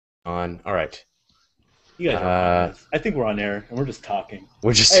On. All right. You guys are on this. I think we're on air, and we're just talking.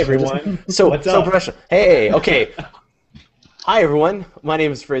 We're just Hey, everyone. so What's so up? professional. Hey, okay. Hi everyone. My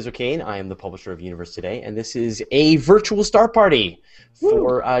name is Fraser Cain. I am the publisher of Universe Today, and this is a virtual star party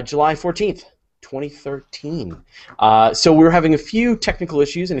for July 14th, 2013. So we're having a few technical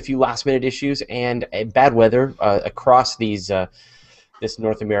issues and a few last-minute issues and bad weather across this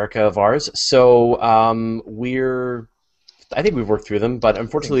North America of ours. So I think we've worked through them, but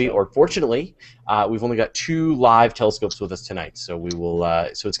unfortunately or fortunately, we've only got 2 live telescopes with us tonight. So we will.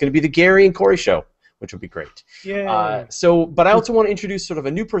 So it's going to be the Gary and Cory show, which will be great. Yay. But I also want to introduce sort of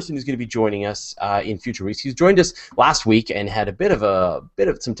a new person who's going to be joining us in future weeks. He's joined us last week and had a bit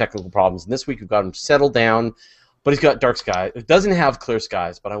of some technical problems, and this week we've got him settled down. But he's got dark skies. It doesn't have clear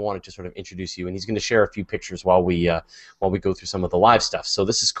skies, but I wanted to sort of introduce you, and he's going to share a few pictures while we go through some of the live stuff. So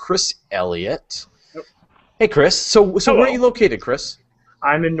this is Chris Elliott. Yep. Hey, Chris. So where are you located, Chris?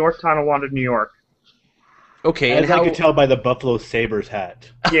 I'm in North Tonawanda, New York. Okay, As I could tell by the Buffalo Sabres hat.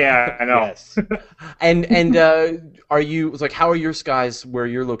 Yeah, I know. Yes. And are you how are your skies where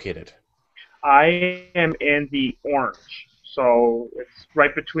you're located? I am in the orange, so it's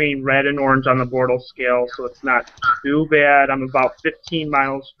right between red and orange on the Bortle scale, so it's not too bad. I'm about 15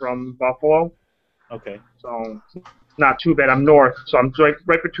 miles from Buffalo, Okay. so it's not too bad. I'm north, so I'm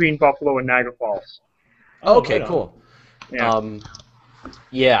right between Buffalo and Niagara Falls. Okay, right on. cool. Yeah.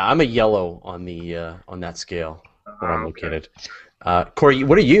 Yeah, I'm a yellow on the on that scale where I'm Okay. located. Cory,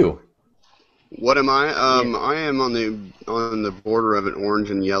 what are you? What am I? I am on the border of an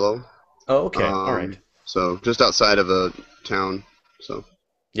orange and yellow. Oh, okay, all right. So just outside of a town. So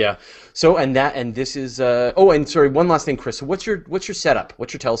Yeah. So and this is oh, and sorry, one last thing, Chris. So what's your setup?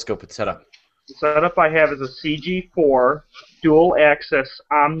 What's your telescope setup? The setup I have is a CG4 dual-axis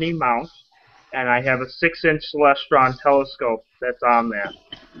Omni mount, and I have a 6-inch Celestron telescope that's on that.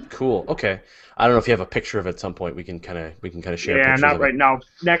 Cool. Okay. I don't know if you have a picture of it at some point. We can kind of share. Yeah, pictures not of right it. now.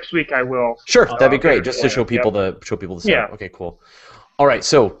 Next week I will. Sure, that'd be great. Just to yeah, show people yep. the setup. Yeah. Okay, cool. All right.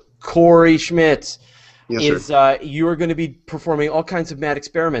 So Cory Schmitz yes, sir. you are going to be performing all kinds of mad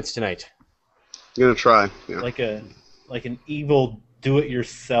experiments tonight. I'm gonna try. Yeah. Like an evil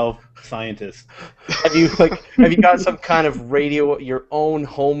do-it-yourself scientist. Have you got some kind of your own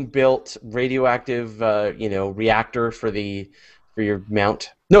home-built radioactive reactor for your mount?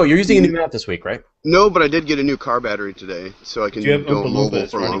 No, you're using a new mount this week, right? No, but I did get a new car battery today, so I can Do you have go Oompa mobile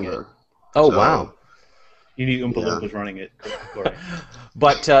Loompas for running longer. Oh So, wow! You need Oompa Yeah. Loompas running it, Cory.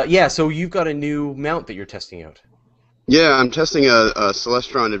 But yeah, so you've got a new mount that you're testing out. Yeah, I'm testing a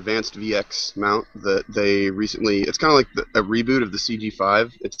Celestron Advanced VX mount that they recently. It's kind of like a reboot of the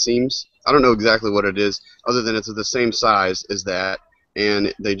CG5. It seems. I don't know exactly what it is, other than it's the same size as that,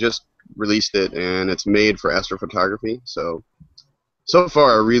 and they just released it, and it's made for astrophotography. So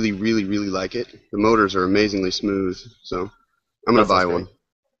far, I really, really, really like it. The motors are amazingly smooth, so I'm gonna That sounds buy great. one.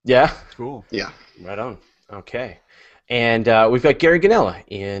 Yeah. Cool. Yeah. Right on. Okay. And we've got Gary Gonnella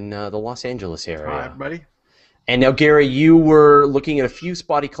in the Los Angeles area. Hi, everybody. And now, Gary, you were looking at a few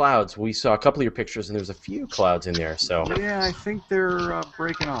spotty clouds. We saw a couple of your pictures, and there was a few clouds in there. So Yeah, I think they're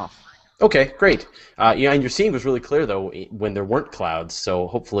breaking off. okay, great. Yeah, and your scene was really clear though when there weren't clouds. So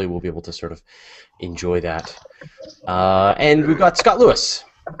hopefully we'll be able to sort of enjoy that. And we've got Scott Lewis,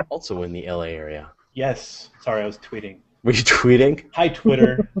 also in the LA area. Yes. Sorry, I was tweeting. Were you tweeting? Hi,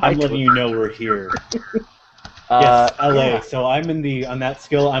 Twitter. I'm letting you know we're here. Yes, LA. Yeah. So I'm on that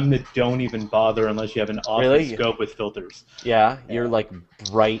scale, I'm the don't even bother unless you have an office Really? scope with filters. Yeah, you're like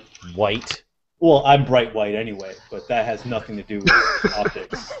bright white. Well, I'm bright white anyway, but that has nothing to do with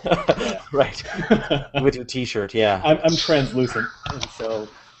optics. Yeah. Right. With your T-shirt, yeah. I'm translucent, and so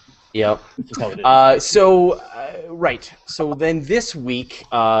Yep. that's how it is. Right. So then this week,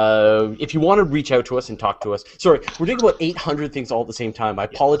 if you want to reach out to us and talk to us, sorry, we're doing about 800 things all at the same time. I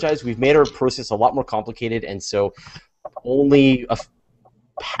apologize. We've made our process a lot more complicated, and so only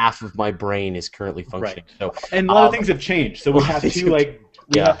half of my brain is currently functioning. Right. So And a lot of things have changed, so we have things to have-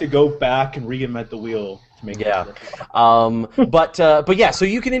 we yeah. have to go back and reinvent the wheel to make Yeah. it work. But yeah, so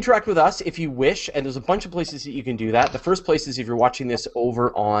you can interact with us if you wish, and there's a bunch of places that you can do that. The first place is if you're watching this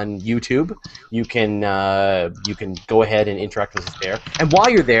over on YouTube, you can go ahead and interact with us there. And while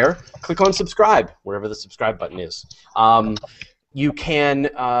you're there, click on subscribe wherever the subscribe button is. You can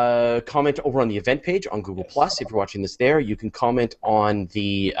comment over on the event page on Google Plus if you're watching this there. You can comment on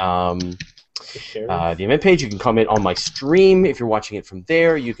the the event page. You can comment on my stream if you're watching it from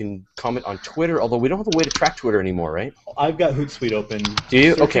there. You can comment on Twitter, although we don't have a way to track Twitter anymore, right? I've got Hootsuite open. Do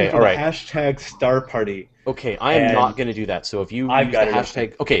you? Searching Okay, for all the right. Hashtag Star Party. Okay, I am And not going to do that. So if you I've use got the it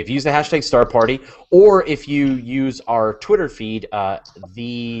hashtag, if you use the hashtag Star Party, or if you use our Twitter feed,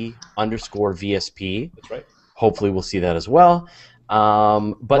 _VSP. That's right. Hopefully, we'll see that as well.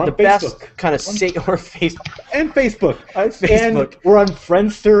 But the best kind of or Facebook And Facebook. on Facebook. And we're on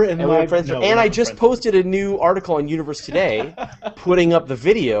Friendster and And, we're Live. friends- No, and we're I not just Friendster. posted a new article on Universe Today, putting up the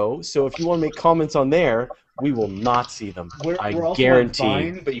video. So if you want to make comments on there, we will not see them. We're I also guarantee. on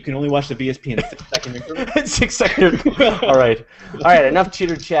Vine, but you can only watch the VSP in 6-second increments. 6 seconds. All right. Enough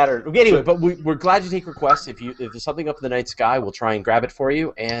chitter chatter. Anyway, but we're glad to take requests. If there's something up in the night sky, we'll try and grab it for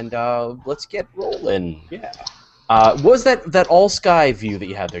you. And let's get rolling. Yeah. What was that all sky view that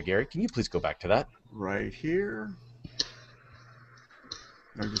you had there, Gary? Can you please go back to that? Right here.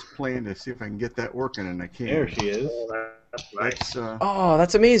 I'm just playing to see if I can get that working, and I can't. There she is. Oh, that's nice. Oh,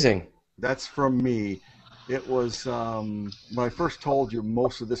 that's amazing. That's from me. It was when I first told you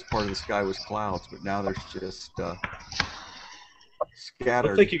most of this part of the sky was clouds, but now there's just scattered.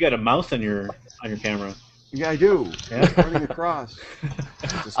 Looks like you got a mouse on your camera. Yeah, I do. Yeah. Running across.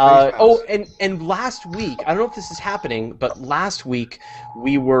 It's a space mouse. And last week, I don't know if this is happening, but last week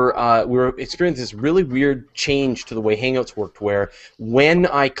we were experiencing this really weird change to the way Hangouts worked, where when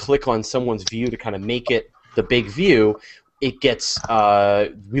I click on someone's view to kind of make it the big view, it gets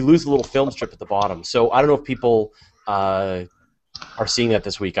we lose a little film strip at the bottom. So I don't know if people are seeing that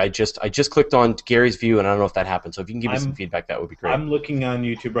this week. I just clicked on Gary's view, and I don't know if that happened. So if you can give me some feedback, that would be great. I'm looking on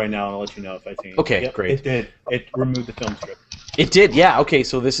YouTube right now, and I'll let you know if I see it. Okay, Yep, great. It did. It removed the film strip. It did, yeah. Okay,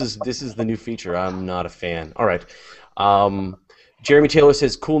 so this is the new feature. I'm not a fan. All right. Jeremy Taylor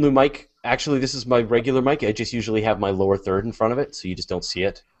says, cool new mic. Actually, this is my regular mic. I just usually have my lower third in front of it, so you just don't see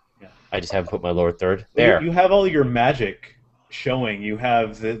it. Yeah. I just haven't put my lower third. There. You have all your magic showing. You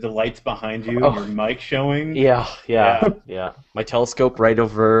have the lights behind you, and your mic showing. Yeah. My telescope right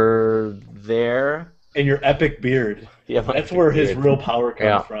over there. And your epic beard. Yeah, That's where his real power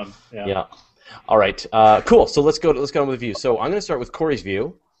comes from. Yeah. All right. Cool. So let's go on with the view. So I'm going to start with Cory's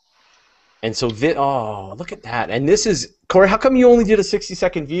view. And so look at that. And this is Cory. How come you only did a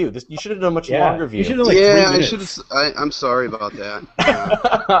 60-second view? You should have done a much longer view. You should have like 3 minutes. I'm sorry about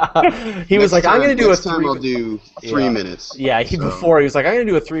that. He was like, I'm going to do next time I'll do 3 minutes. Yeah, before he was like, I'm going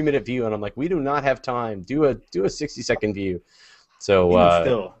to do a 3-minute view, and I'm like, we do not have time. Do a 60-second view. So Even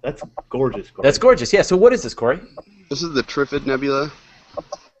still, that's gorgeous. Cory. That's gorgeous. Yeah. So what is this, Cory? This is the Trifid Nebula.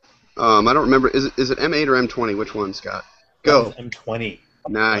 I don't remember. Is it M8 or M20? Which one, Scott? Go. M20.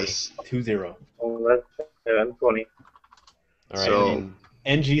 Nice. 20. Oh, that's funny. All right. So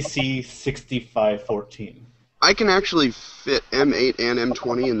NGC 6514. I can actually fit M8 and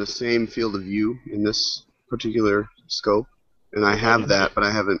M20 in the same field of view in this particular scope, and I have that, but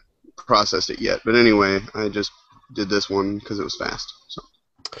I haven't processed it yet. But anyway, I just did this one because it was fast. So.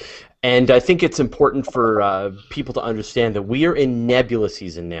 And I think it's important for people to understand that we are in nebula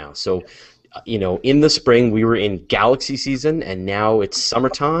season now. So, in the spring we were in galaxy season, and now it's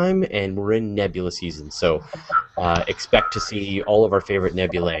summertime, and we're in nebula season. So, expect to see all of our favorite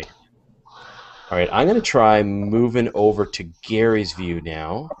nebulae. All right, I'm going to try moving over to Gary's view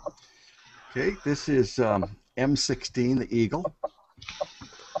now. Okay, this is M16, the Eagle.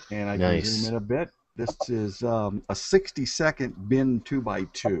 And I can zoom in a bit. This is a 60-second bin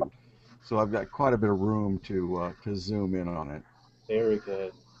 2x2. So I've got quite a bit of room to zoom in on it. Very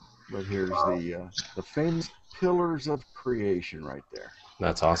good. But here's the famous pillars of creation right there.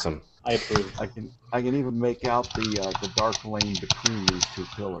 That's awesome. I approve. I can even make out the dark lane between these two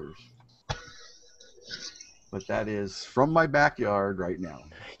pillars. But that is from my backyard right now.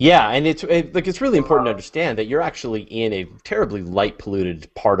 Yeah, and it's really important to understand that you're actually in a terribly light polluted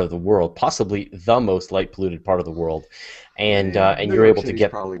part of the world, possibly the most light polluted part of the world, and you're able to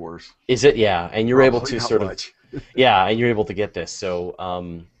get. Probably worse. Is it? Yeah, and you're able to sort of. Yeah, and you're able to get this. So,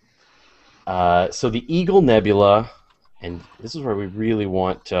 so the Eagle Nebula, and this is where we really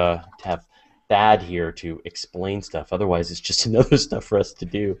want to have Thad here to explain stuff. Otherwise, it's just another stuff for us to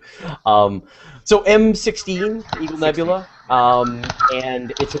do. So M16, Eagle Nebula,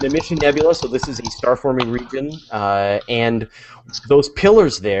 and it's an emission nebula, so this is a star-forming region, and those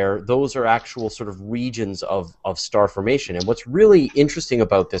pillars there, those are actual sort of regions of star formation. And what's really interesting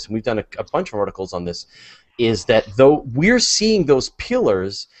about this, and we've done a bunch of articles on this, is that though we're seeing those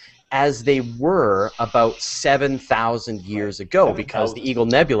pillars as they were about 7,000 years ago, because the Eagle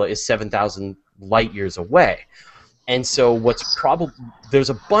Nebula is 7,000 light years away. And so there's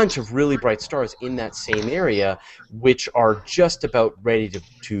a bunch of really bright stars in that same area which are just about ready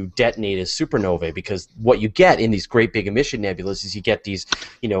to detonate as supernovae, because what you get in these great big emission nebulas is you get these,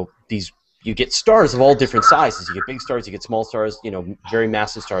 you get stars of all different sizes. You get big stars, you get small stars, very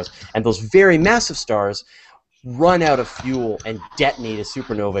massive stars. And those very massive stars run out of fuel and detonate as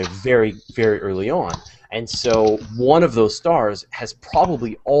supernovae very, very early on. And so one of those stars has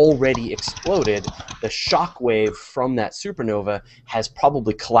probably already exploded. The shock wave from that supernova has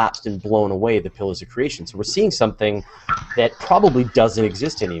probably collapsed and blown away the pillars of creation. So we're seeing something that probably doesn't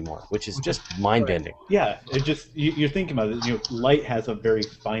exist anymore, which is just mind-bending. Yeah, you're thinking about it. Light has a very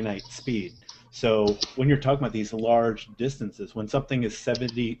finite speed. So when you're talking about these large distances, when something is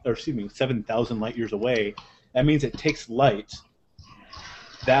 7,000 light years away, that means it takes light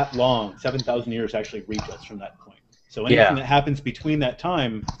that long, 7,000 years, to actually reach us from that point. So anything that happens between that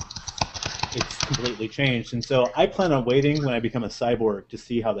time, it's completely changed. And so I plan on waiting when I become a cyborg to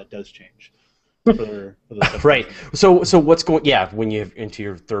see how that does change. For the right. So what's going? Yeah, when you into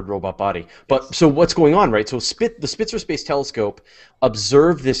your third robot body. But yes. So what's going on, right? So the Spitzer Space Telescope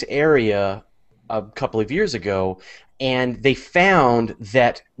observed this area a couple of years ago, and they found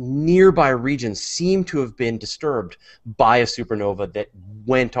that nearby regions seem to have been disturbed by a supernova that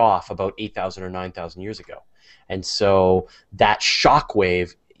went off about 8,000 or 9,000 years ago. And so that shock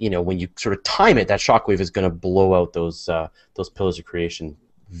wave, when you sort of time it, that shock wave is going to blow out those pillars of creation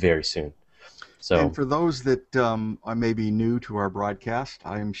very soon. So, and for those that are maybe new to our broadcast,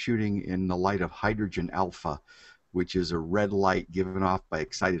 I am shooting in the light of hydrogen alpha, which is a red light given off by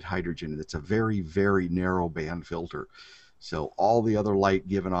excited hydrogen. It's a very, very narrow band filter. So all the other light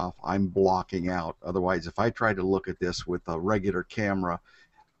given off, I'm blocking out. Otherwise, if I tried to look at this with a regular camera,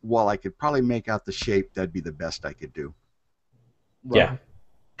 while I could probably make out the shape, that'd be the best I could do. Right. Yeah.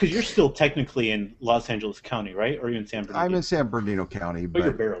 Because you're still technically in Los Angeles County, right? Or are you in San Bernardino? I'm in San Bernardino County. But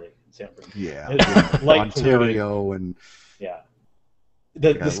you're barely in San Bernardino. Yeah. Ontario and... Yeah.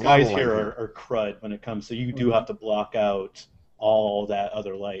 The skies here are crud when it comes, so you do have to block out all that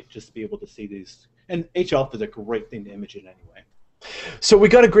other light just to be able to see these. And H-alpha is a great thing to image it anyway. So we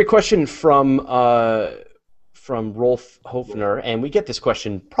got a great question from Rolf Hofner, and we get this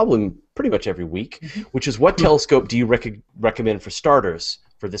question probably pretty much every week, which is, what telescope do you recommend for starters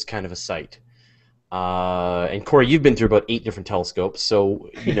for this kind of a site? And Cory, you've been through about 8 different telescopes, so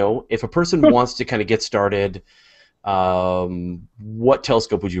if a person wants to kind of get started, what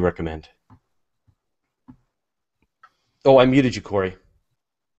telescope would you recommend? Oh, I muted you, Cory,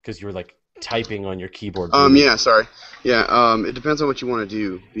 because you were like typing on your keyboard. Yeah, sorry. Yeah, it depends on what you want to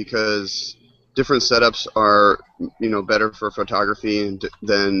do, because different setups are, better for photography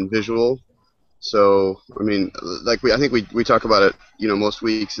than visual. So, I mean, like I think we talk about it, most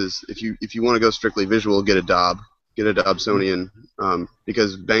weeks, is if you want to go strictly visual, get a Dobsonian,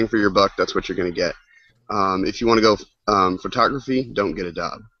 because bang for your buck, that's what you're going to get. If you want to go photography, don't get a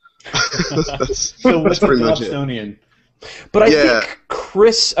Dob. So what's pretty much it. But I think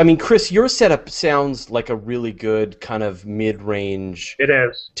Chris, your setup sounds like a really good kind of mid-range. It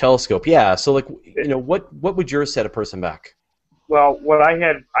is telescope. Yeah. So what would yours set a person back? Well, what I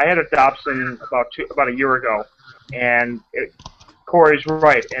had a Dobson about a year ago, and Cory's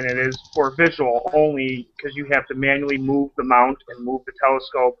right, and it is for visual only, because you have to manually move the mount and move the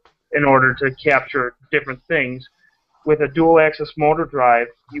telescope in order to capture different things. With a dual-axis motor drive,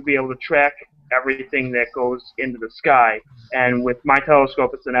 you'll be able to track everything that goes into the sky. And with my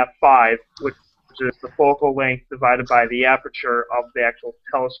telescope, it's an f5, which is the focal length divided by the aperture of the actual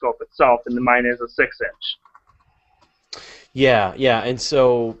telescope itself, and mine is a 6-inch. Yeah, and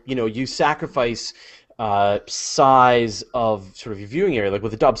so, you sacrifice size of sort of your viewing area. Like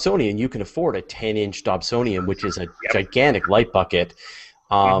with a Dobsonian, you can afford a 10-inch Dobsonian, which is a gigantic light bucket.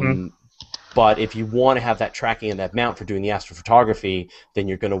 But if you want to have that tracking and that mount for doing the astrophotography, then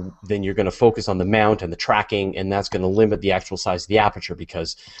you're gonna focus on the mount and the tracking, and that's going to limit the actual size of the aperture,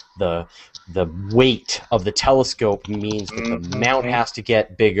 because the weight of the telescope means that the mount has to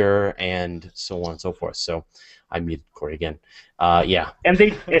get bigger, and so on and so forth. So I muted Cory again. Yeah. And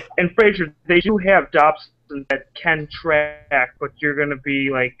Fraser, they do have Dobsons that can track, but you're going to be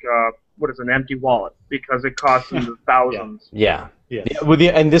like an empty wallet, because it costs you thousands. Yeah. Yes.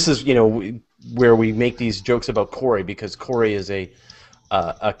 Yeah, and this is where we make these jokes about Cory, because Cory is a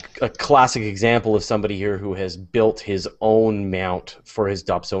classic example of somebody here who has built his own mount for his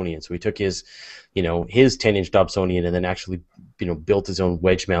Dobsonian. So he took his 10-inch Dobsonian and then actually built his own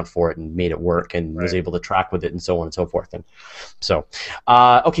wedge mount for it and made it work, and was able to track with it, and so on and so forth. And so,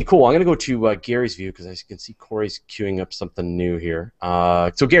 okay, cool. I'm going to go to Gary's view, because I can see Cory's queuing up something new here.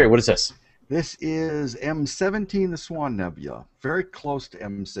 So Gary, what is this? This is M17, the Swan Nebula, very close to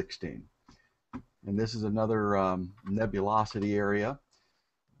M16. And this is another nebulosity area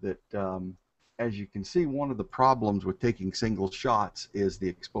that, as you can see, one of the problems with taking single shots is the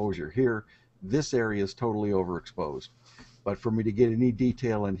exposure. Here, this area is totally overexposed. But for me to get any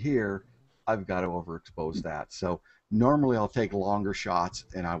detail in here, I've got to overexpose that. So normally I'll take longer shots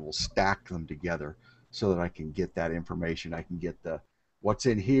and I will stack them together so that I can get that information. I can get what's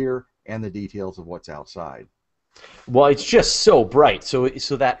in here and the details of what's outside. Well, it's just so bright. So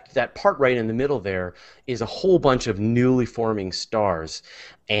that part right in the middle there is a whole bunch of newly forming stars,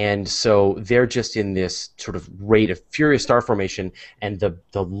 and so they're just in this sort of rate of furious star formation, and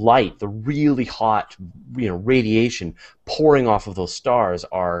the light, the really hot, radiation pouring off of those stars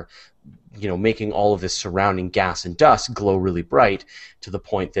are, making all of this surrounding gas and dust glow really bright to the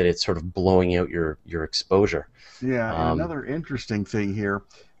point that it's sort of blowing out your exposure. Yeah, and another interesting thing here.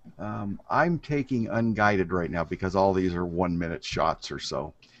 I'm taking unguided right now because all these are 1-minute shots or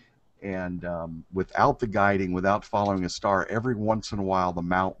so. And without the guiding, without following a star, every once in a while the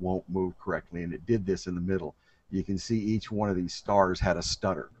mount won't move correctly. And it did this in the middle. You can see each one of these stars had a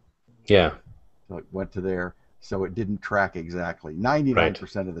stutter. Yeah. So it went to there. So it didn't track exactly.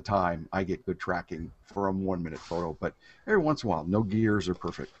 99% of the time, I get good tracking from a 1-minute photo. But every once in a while, no gears are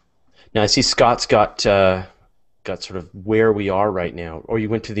perfect. Now I see Scott's got sort of where we are right now. Or you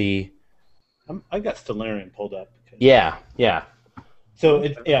went to the... I've got Stellarium pulled up. Yeah. So,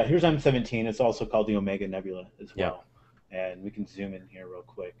 here's M17. It's also called the Omega Nebula as well. Yeah. And we can zoom in here real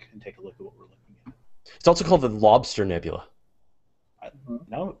quick and take a look at what we're looking at. It's also called the Lobster Nebula.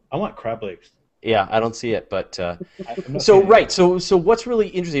 No, I want crab legs. Yeah, I don't see it, but so what's really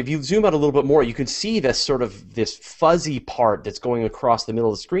interesting, if you zoom out a little bit more, you can see this sort of this fuzzy part that's going across the middle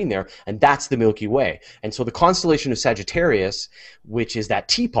of the screen there, and that's the Milky Way. And so the constellation of Sagittarius, which is that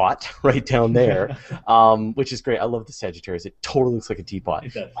teapot right down there, which is great. I love the Sagittarius. It totally looks like a teapot.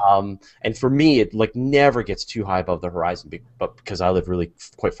 It does. And for me, it never gets too high above the horizon, but because I live really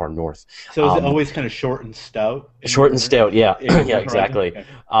quite far north. So is it always kind of short and stout? Short and stout, yeah, yeah, exactly. Okay.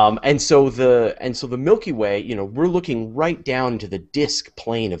 And so the Milky Way, we're looking right down into the disk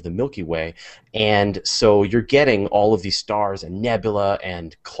plane of the Milky Way, and so you're getting all of these stars and nebula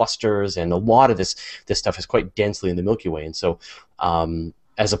and clusters, and a lot of this stuff is quite densely in the Milky Way. And so,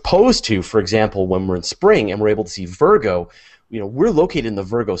 as opposed to, for example, when we're in spring and we're able to see Virgo, we're located in the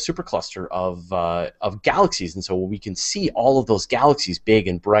Virgo supercluster of galaxies, and so we can see all of those galaxies, big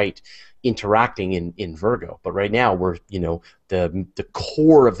and bright, interacting in Virgo. But right now we're the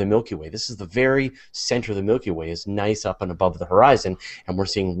core of the Milky Way. This is the very center of the Milky Way, is nice up and above the horizon, and we're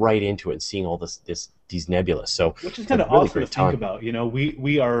seeing right into it and seeing all these nebula. So which is kind of really awesome to think about.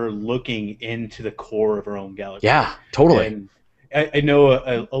 We are looking into the core of our own galaxy. Yeah, totally. And I know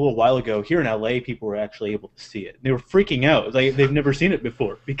a little while ago here in LA, people were actually able to see it. They were freaking out. They've never seen it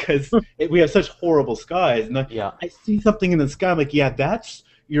before because we have such horrible skies. And I see something in the sky. I'm like, yeah, that's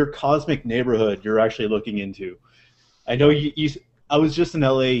your cosmic neighborhood you're actually looking into. I know I was just in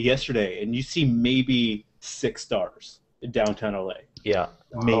LA yesterday, and you see maybe 6 stars in downtown LA. Yeah.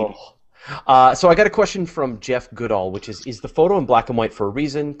 Maybe. So I got a question from Jeff Goodall, which is the photo in black and white for a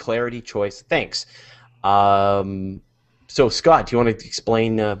reason, clarity, choice? Thanks. So Scott, do you want to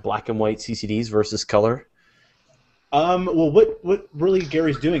explain black and white CCDs versus color? Well, what really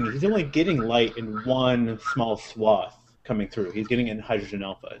Gary's doing is he's only getting light in one small swath coming through. He's getting it in hydrogen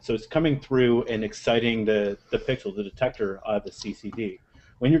alpha. So it's coming through and exciting the pixel, the detector of the CCD.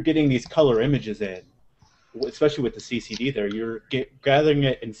 When you're getting these color images in, especially with the CCD there, you're gathering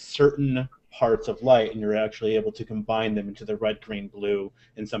it in certain parts of light, and you're actually able to combine them into the red, green, blue,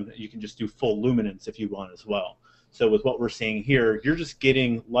 and you can just do full luminance if you want as well. So with what we're seeing here, you're just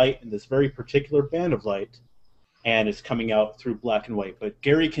getting light in this very particular band of light, and it's coming out through black and white. But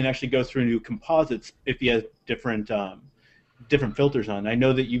Gary can actually go through new composites if he has different filters on. I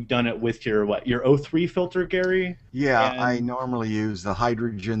know that you've done it with your O3 filter, Gary? Yeah, I normally use the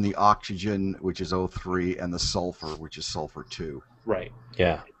hydrogen, the oxygen, which is O3, and the sulfur, which is sulfur 2. Right.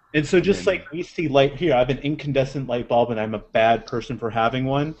 Yeah. And so just like we see light here, I have an incandescent light bulb, and I'm a bad person for having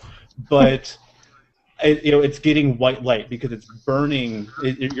one, but it's getting white light because it's burning.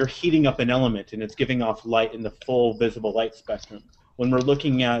 You're heating up an element, and it's giving off light in the full visible light spectrum. When we're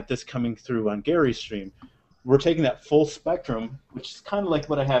looking at this coming through on Gary's stream, we're taking that full spectrum, which is kind of like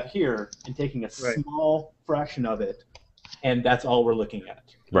what I have here, and taking a small fraction of it, and that's all we're looking at.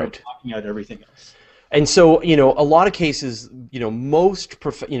 Right. We're blocking out everything else. And so, a lot of cases, most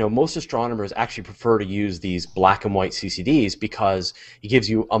astronomers actually prefer to use these black and white CCDs because it gives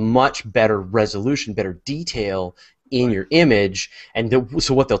you a much better resolution, better detail in your image, and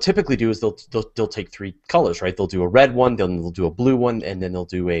so what they'll typically do is they'll take 3 colors, right? They'll do a red one, then they'll do a blue one, and then they'll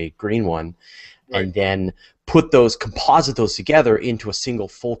do a green one, right. And then composite those together into a single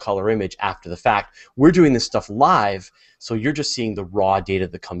full color image after the fact. We're doing this stuff live, so you're just seeing the raw data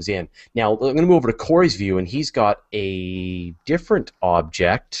that comes in. Now I'm going to move over to Cory's view, and he's got a different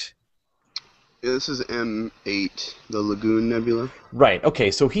object. Yeah, this is M8, the Lagoon Nebula. Right.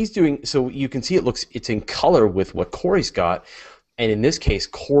 Okay. So so you can see it's in color with what Cory's got, and in this case,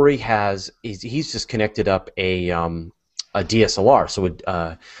 Cory he's just connected up a DSLR. So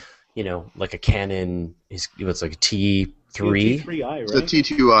like a Canon, it's like a T3. T3i, right? It's a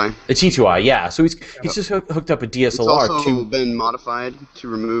T2i. A T2i, yeah. So he's just hooked up a DSLR. It's also been modified to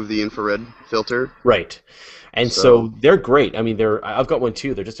remove the infrared filter. Right. And so they're great. I mean, I've got one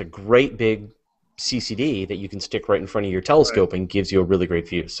too. They're just a great big CCD that you can stick right in front of your telescope and gives you a really great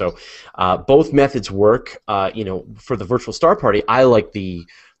view. So both methods work. For the virtual star party, I like the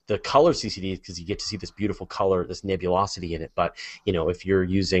color CCD because you get to see this beautiful color, this nebulosity in it. But if you're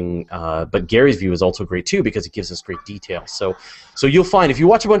using, but Gary's view is also great too because it gives us great detail. So you'll find if you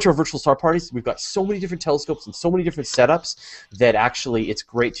watch a bunch of virtual star parties, we've got so many different telescopes and so many different setups that actually it's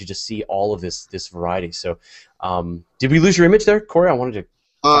great to just see all of this variety. So did we lose your image there, Cory? I wanted to.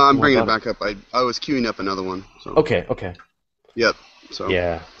 I'm bringing it back up. I was queuing up another one. So. Okay. Yep. So.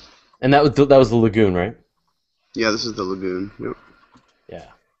 Yeah, and that was the Lagoon, right? Yeah, this is the Lagoon. Yep. Yeah.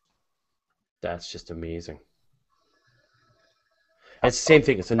 That's just amazing. And it's the same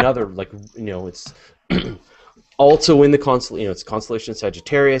thing. It's another it's also in the it's constellation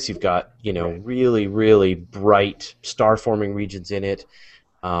Sagittarius. You've got really really bright star forming regions in it.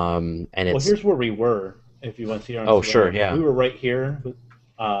 And here's where we were. If you want to see our oh sure, yeah. We were right here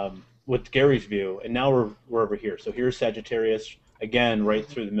with Gary's view, and now we're over here. So here's Sagittarius again, right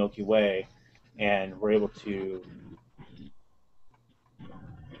through the Milky Way, and we're able to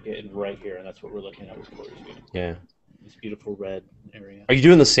get in right here, and that's what we're looking at with Cory's view. Yeah. This beautiful red area. Are you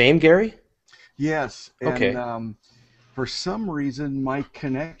doing the same, Gary? Yes. And, okay. For some reason, my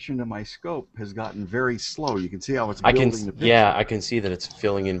connection to my scope has gotten very slow. You can see how it's building the picture. Yeah, I can see that it's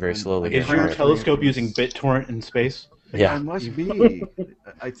filling in very slowly. Is your telescope using BitTorrent in space? Yeah, it must be.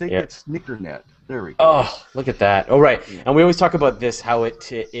 I think it's Snickernet. There we go. Oh, look at that. Oh, right. And we always talk about this, how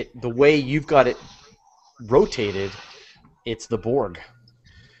the way you've got it rotated, it's the Borg.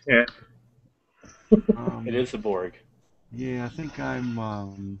 Yeah. It is the Borg. Yeah, I think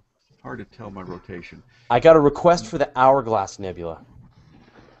I'm hard to tell my rotation. I got a request for the Hourglass Nebula.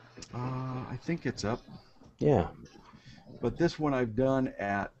 I think it's up. Yeah. But this one I've done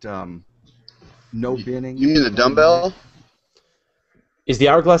at no binning. You mean the dumbbell? Is the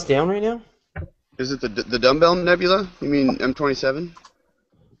Hourglass down right now? Is it the dumbbell nebula? You mean M27?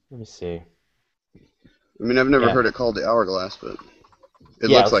 Let me see. I mean, I've never heard it called the Hourglass, but it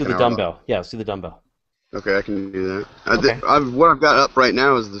looks like the dumbbell. Yeah, let's do the dumbbell. Okay, I can do that. What I've got up right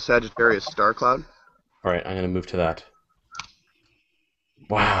now is the Sagittarius star cloud. All right, I'm going to move to that.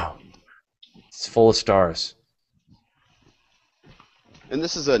 Wow. It's full of stars. And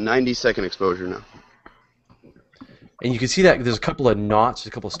this is a 90-second exposure now. And you can see that there's a couple of knots, a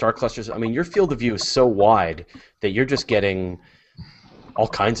couple of star clusters. I mean, your field of view is so wide that you're just getting all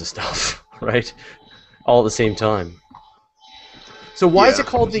kinds of stuff, right? All at the same time. So why is it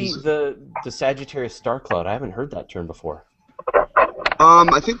called the Sagittarius star cloud? I haven't heard that term before.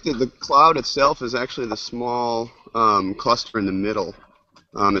 I think that the cloud itself is actually the small cluster in the middle.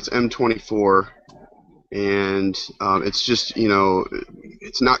 It's M24, and it's just,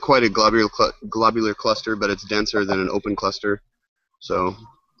 it's not quite a globular cluster, but it's denser than an open cluster. So.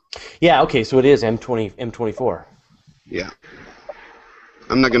 Yeah. Okay. So it is M24. Yeah.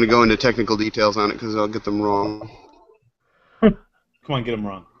 I'm not going to go into technical details on it because I'll get them wrong. Come on, get them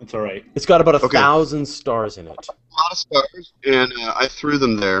wrong. It's all right. It's got about 1,000 stars in it. A lot of stars, and I threw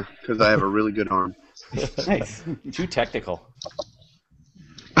them there because I have a really good arm. Nice. Too technical.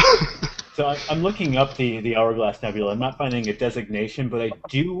 So I'm looking up the Hourglass Nebula. I'm not finding a designation, but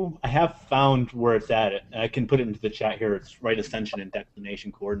I have found where it's at. I can put it into the chat here. It's right ascension and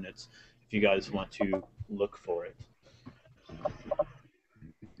declination coordinates if you guys want to look for it.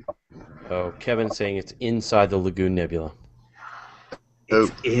 Oh, Kevin's saying it's inside the Lagoon Nebula.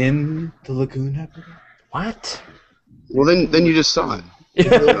 It's in the Lagoon Nebula? What? Well, then you just saw it.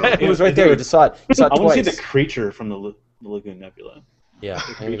 It was right there. You just saw it. You saw it I want twice. to see the creature from the Lagoon Nebula. Yeah,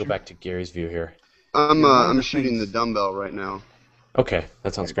 I'm going to go back to Gary's view here. I'm shooting the dumbbell right now. Okay,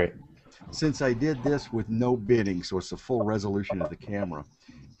 that sounds great. Since I did this with no bidding, so it's the full resolution of the camera,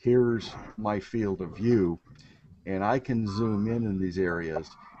 here's my field of view, and I can zoom in these areas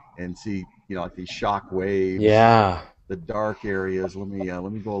and see, like these shock waves. Yeah. The dark areas. Let me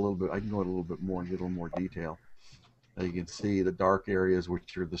go a little bit. I can go a little bit more and get a little more detail. You can see the dark areas,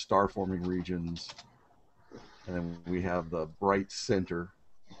 which are the star-forming regions, and then we have the bright center,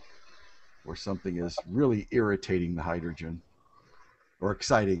 where something is really irritating the hydrogen, or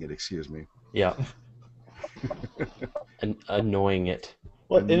exciting it. Excuse me. Yeah. And annoying it.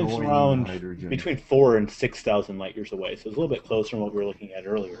 Well, and it's around hydrogen. between 4,000 and 6,000 light years away, so it's a little bit closer than what we were looking at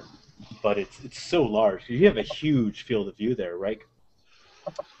earlier. But it's so large. You have a huge field of view there, right?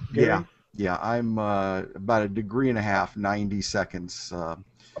 Gary? Yeah. I'm about 1.5 degrees, 90 seconds,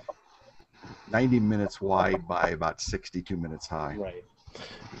 90 minutes wide by about 62 minutes high. Right.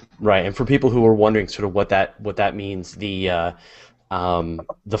 Right, and for people who are wondering sort of what that means, the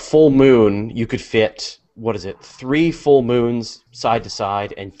full moon, you could fit, 3 full moons side to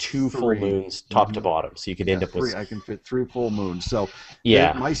side and 2 full moons top to bottom. So you could end up with... I can fit 3 full moons. So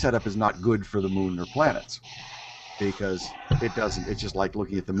yeah, my setup is not good for the moon or planets, because it's just like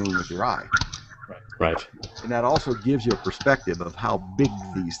looking at the moon with your eye. Right. And that also gives you a perspective of how big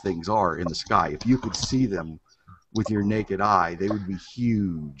these things are in the sky. If you could see them with your naked eye, they would be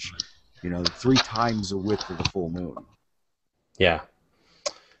huge. 3 times the width of the full moon. Yeah.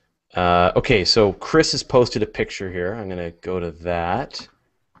 Okay, so Chris has posted a picture here. I'm going to go to that.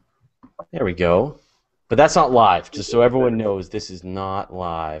 There we go. But that's not live, just so everyone knows this is not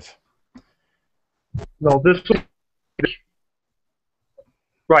live. No, this...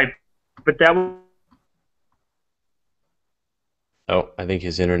 Right, but that was... Oh, I think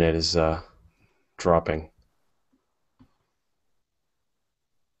his internet is dropping.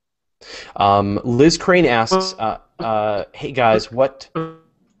 Liz Crane asks, hey guys, what...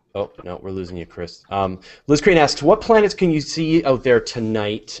 Oh, no, we're losing you, Chris. Liz Crane asks, what planets can you see out there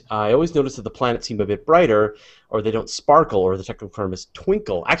tonight? I always notice that the planets seem a bit brighter, or they don't sparkle, or the technical term is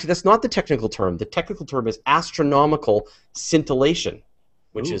twinkle. Actually, that's not the technical term. The technical term is astronomical scintillation,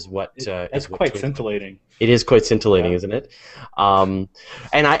 which is what... That's quite scintillating. It is quite scintillating, isn't it? And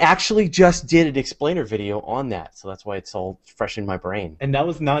I actually just did an explainer video on that, so that's why it's all fresh in my brain. And that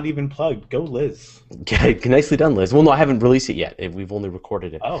was not even plugged. Go, Liz. Okay, nicely done, Liz. Well, no, I haven't released it yet. We've only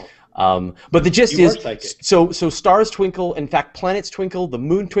recorded it. Oh. But the gist is, so stars twinkle, in fact, planets twinkle, the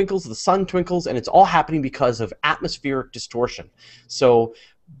moon twinkles, the sun twinkles, and it's all happening because of atmospheric distortion. So...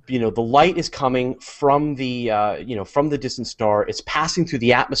 the light is coming from the from the distant star. It's passing through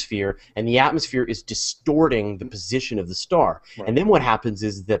the atmosphere, and the atmosphere is distorting the position of the star. Right. And then what happens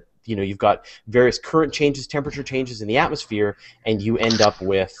is that you've got various current changes, temperature changes in the atmosphere, and you end up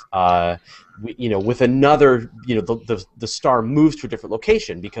with with another the star moves to a different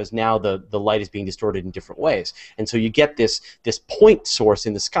location because now the light is being distorted in different ways, and so you get this point source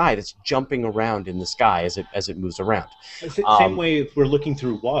in the sky that's jumping around in the sky as it moves around. Same way if we're looking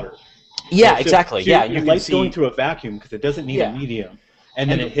through water. Yeah, exactly. Your light's going through a vacuum because it doesn't need a medium. And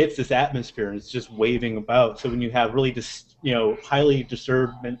then it hits this atmosphere and it's just waving about. So when you have really highly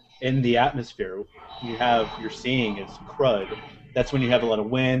disturbance in the atmosphere, you're seeing is crud. That's when you have a lot of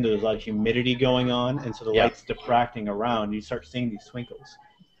wind, there's a lot of humidity going on, and so the light's diffracting around. You start seeing these twinkles.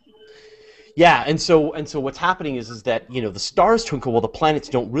 Yeah, and so what's happening is that the stars twinkle while the planets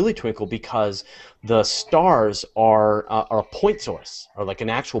don't really twinkle because the stars are a point source, or like an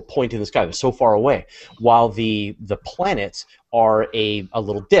actual point in the sky. They're so far away, while the planets are a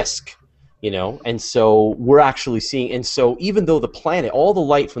little disk, and so we're actually seeing. And so even though all the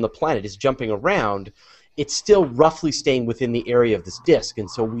light from the planet is jumping around, it's still roughly staying within the area of this disk, and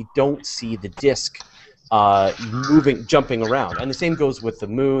so we don't see the disk jumping around. And the same goes with the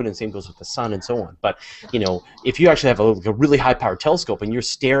moon, and the same goes with the sun, and so on. But if you actually have a really high-powered telescope and you're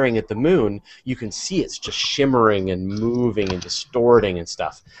staring at the moon, you can see it's just shimmering and moving and distorting and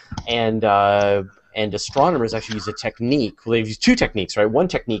stuff. And astronomers actually use a technique. Well, they use 2 techniques, right? One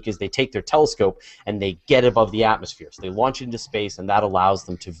technique is they take their telescope and they get above the atmosphere. So they launch it into space, and that allows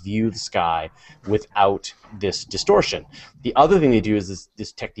them to view the sky without this distortion. The other thing they do is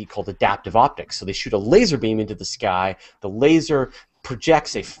this technique called adaptive optics. So they shoot a laser beam into the sky. The laser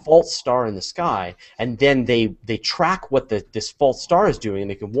projects a false star in the sky, and then they track what this false star is doing,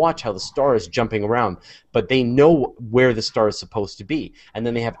 and they can watch how the star is jumping around, but they know where the star is supposed to be. And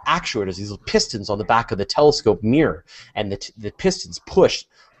then they have actuators, these little pistons on the back of the telescope mirror, and the pistons push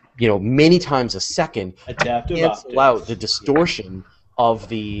many times a second to cancel out the distortion of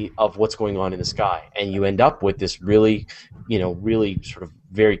what's going on in the sky, and you end up with this really sort of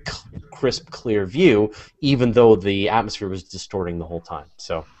very crisp, clear view, even though the atmosphere was distorting the whole time.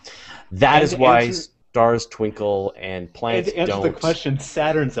 So that is why stars twinkle and planets don't. To answer the question,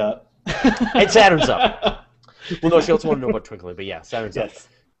 Saturn's up. And Saturn's up. Well, no, she also wanted to know about twinkling, but yeah, Saturn's up.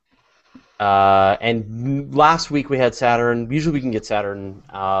 And last week we had Saturn. Usually we can get Saturn.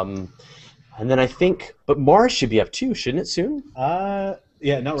 And then I think, but Mars should be up too, shouldn't it, soon?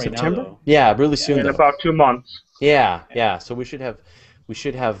 Yeah, not right September? now, though. Yeah, really soon. In though. about 2 months. Yeah. So we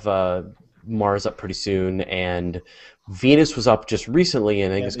should have Mars up pretty soon, and Venus was up just recently,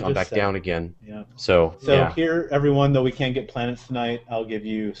 and I think it's gone back down again. Yeah. So here, everyone, though we can't get planets tonight, I'll give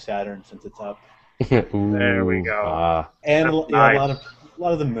you Saturn since it's up. Ooh, There we go. And Nice. a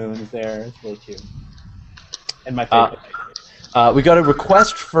lot of the moons there. It's really cute. And my favorite. We got a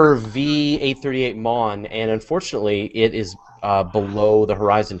request for V838 Mon, and unfortunately, it is below the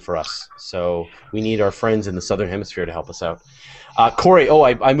horizon for us. So we need our friends in the southern hemisphere to help us out. Cory,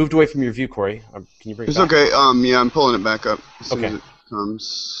 I moved away from your view, Cory. Can you bring it back? It's okay. Yeah, I'm pulling it back up as soon as Okay. it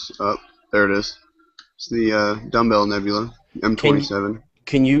comes up. There it is. It's the Dumbbell Nebula, M27.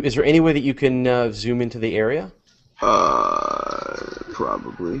 Is there any way that you can zoom into the area?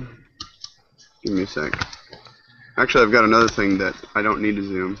 Probably. Give me a sec. Actually, I've got another thing that I don't need to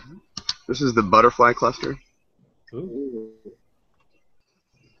zoom. This is the butterfly cluster. Ooh.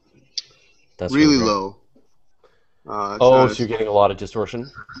 That's Really great. low. So you're getting a lot of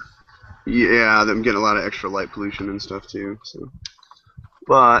distortion? Yeah, I'm getting a lot of extra light pollution and stuff too. So,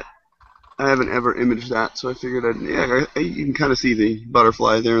 but I haven't ever imaged that, so I figured you can kind of see the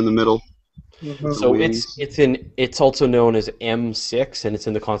butterfly there in the middle. So it's also known as M6, and it's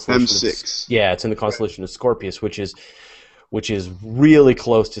in the constellation M6. It's in the constellation of Scorpius, which is really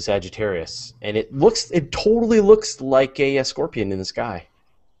close to Sagittarius, and it totally looks like a scorpion in the sky.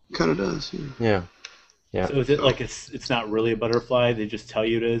 Kind of does. Yeah. Yeah. So is it like it's not really a butterfly? They just tell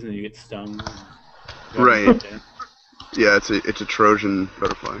you it is, and you get stung. Right. Yeah, it's a Trojan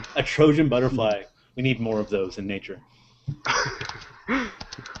butterfly. A Trojan butterfly. We need more of those in nature.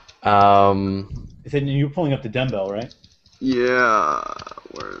 Then you're pulling up the dumbbell, right? Yeah.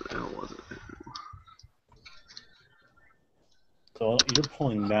 Where the hell was it? So you're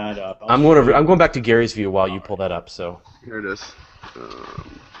pulling that up. I'm going back to Gary's view while you pull that up. So Here it is.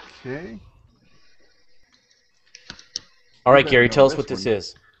 Okay. all right, Gary, tell us what this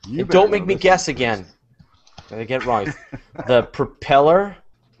is. You And better don't know make me this guess one. again. I get it wrong. The propeller.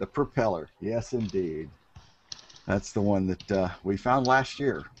 The propeller. Yes, indeed. That's the one that we found last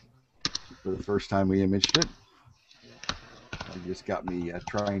year. For the first time we imaged it. It just got me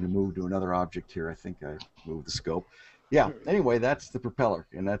trying to move to another object here. I think I moved the scope. Yeah, anyway, that's the propeller,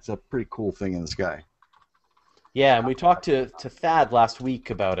 and that's a pretty cool thing in the sky. Yeah, and we talked to Thad last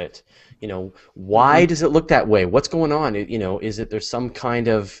week about it. Why does it look that way? What's going on? Is it there's some kind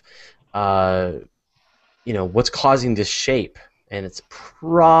of, what's causing this shape? And it's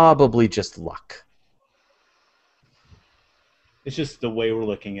probably just luck. It's just the way we're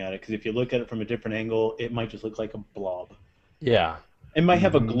looking at it, because if you look at it from a different angle, it might just look like a blob. Yeah. It might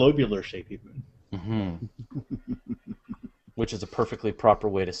have a globular shape even. Mm-hmm. Which is a perfectly proper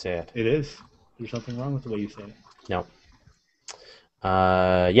way to say it. It is. There's nothing wrong with the way you say it. No.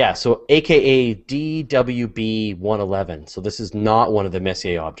 So AKA DWB-111. So this is not one of the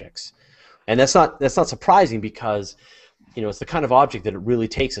Messier objects. And that's not surprising because, it's the kind of object that it really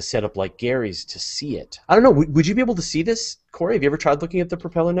takes a setup like Gary's to see it. I don't know, would you be able to see this, Cory? Have you ever tried looking at the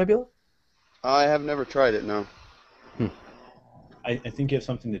Propeller Nebula? I have never tried it, no. I think you have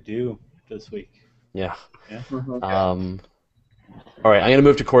something to do this week. Yeah. Yeah. All right, I'm going to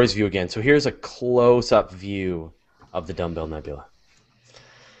move to Cory's view again. So here's a close-up view of the Dumbbell Nebula.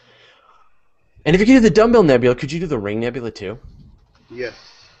 And if you could do the Dumbbell Nebula, could you do the Ring Nebula too? Yes.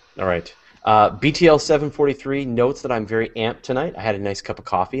 All right. BTL743 notes that I'm very amped tonight. I had a nice cup of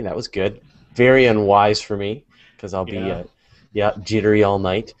coffee. That was good. Very unwise for me because I'll be jittery all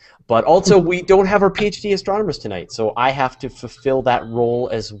night. But also, we don't have our PhD astronomers tonight, so I have to fulfill that role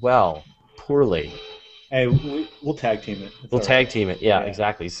as well. Poorly. Hey, we'll tag team it. We'll tag team it. Yeah,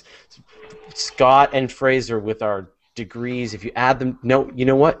 exactly. Scott and Fraser with our degrees. If you add them, no, you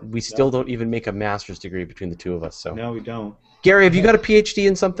know what? We still don't even make a master's degree between the two of us. So. No, we don't. Gary, have you got a PhD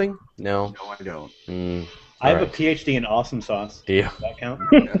in something? No. No, I don't. I have a PhD in awesome sauce. Do you? Does that count?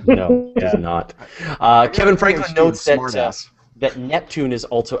 No, it does not. Kevin Franklin notes that Neptune is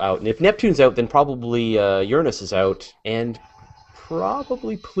also out. And if Neptune's out, then probably Uranus is out. And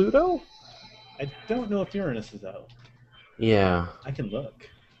probably Pluto? I don't know if Uranus is out. Yeah. I can look.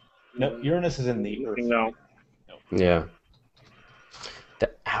 No, Uranus is in the Earth. No. Yeah. The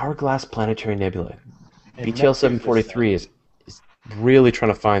Hourglass Planetary Nebula. BTL 743 is really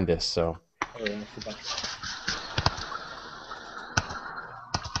trying to find this, so. Oh, yeah,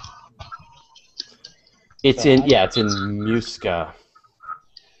 it's in Musca.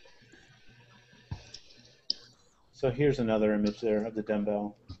 So here's another image there of the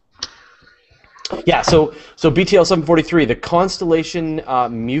dumbbell. Yeah, so BTL 743, the constellation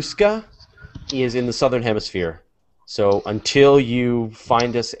Musca is in the southern hemisphere. So until you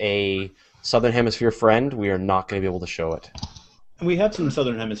find us a southern hemisphere friend, we are not going to be able to show it. And we have some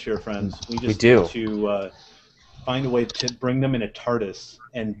southern hemisphere friends. We just do. need to find a way to bring them in a TARDIS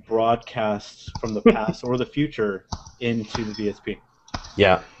and broadcast from the past or the future into the VSP.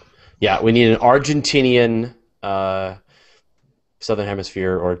 Yeah. Yeah, we need an Argentinian southern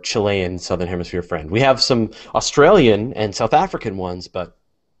hemisphere or Chilean southern hemisphere friend. We have some Australian and South African ones, but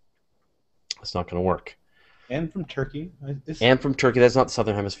it's not going to work. And from Turkey. And from Turkey. That's not the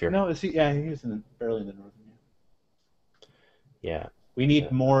southern hemisphere. No, yeah, he is barely in the northern. Yeah. We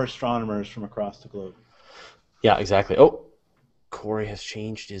need more astronomers from across the globe. Yeah, exactly. Oh, Cory has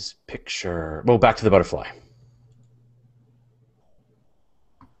changed his picture. Well, back to the butterfly.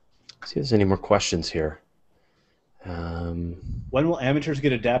 See if there's any more questions here. When will amateurs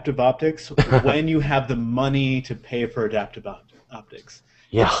get adaptive optics? When you have the money to pay for adaptive optics.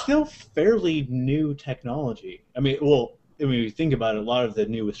 Yeah. It's still fairly new technology. I mean, when you think about it, a lot of the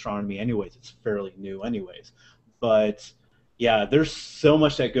new astronomy anyways, it's fairly new anyways. But, yeah, there's so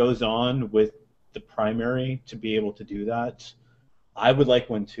much that goes on with the primary to be able to do that. I would like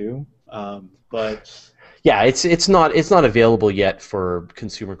one too, but... Yeah, it's not available yet for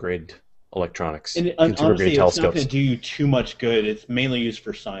consumer grade electronics. And consumer honestly, grade telescopes. It's not going to do you too much good. It's mainly used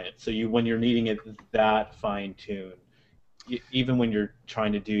for science. So when you're needing it that fine-tuned, even when you're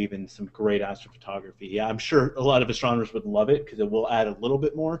trying to do even some great astrophotography, yeah, I'm sure a lot of astronomers would love it because it will add a little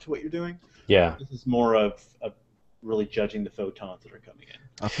bit more to what you're doing. Yeah. This is more of really judging the photons that are coming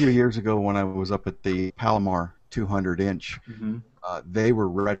in. A few years ago when I was up at the Palomar 200-inch, they were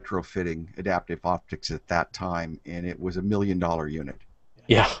retrofitting adaptive optics at that time, and it was $1 million unit.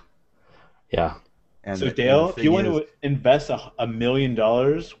 Yeah. Yeah. And so, Dale, if you want to invest $1 million,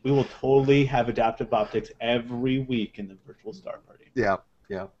 we will totally have adaptive optics every week in the virtual star party. Yeah,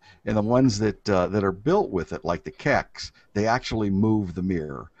 yeah. And the ones that are built with it, like the Kex, they actually move the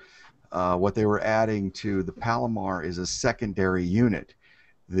mirror. What they were adding to the Palomar is a secondary unit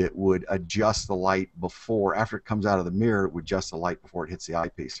that would adjust the light after it comes out of the mirror, it would adjust the light before it hits the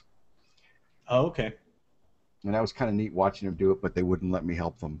eyepiece. Oh, okay. And that was kind of neat watching them do it, but they wouldn't let me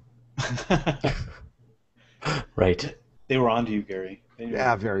help them. Right. They were onto you, Gary.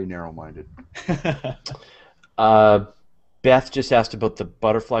 Yeah, very narrow-minded. Beth just asked about the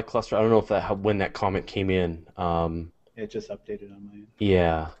butterfly cluster. I don't know when that comment came in. It just updated on my end.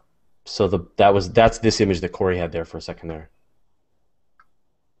 Yeah. So that's this image that Cory had there for a second there.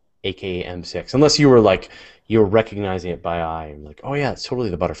 AKA M6. Unless you were recognizing it by eye and like, oh yeah, it's totally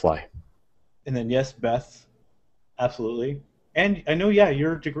the butterfly. And then yes, Beth, absolutely. And I know, yeah,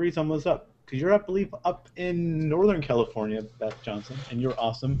 your degree's almost up because you're, I believe, up in Northern California, Beth Johnson, and you're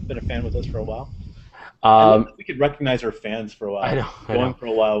awesome. Been a fan with us for a while. We could recognize our fans for a while. I know. For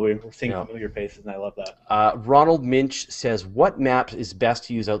a while, we're seeing familiar faces, and I love that. Ronald Minch says, what map is best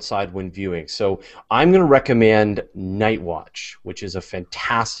to use outside when viewing? So I'm going to recommend Night Watch, which is a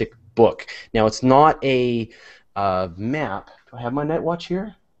fantastic book. Now, it's not a map. Do I have my Night Watch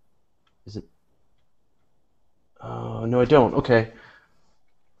here? Is it? No, I don't. Okay.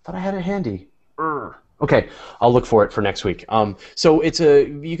 Thought I had it handy. Okay, I'll look for it for next week. So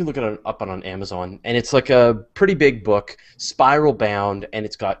you can look it up on Amazon, and it's like a pretty big book, spiral bound, and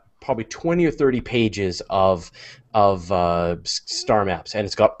it's got probably 20 or 30 pages of star maps, and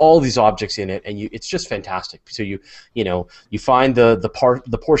it's got all these objects in it, and it's just fantastic. So you find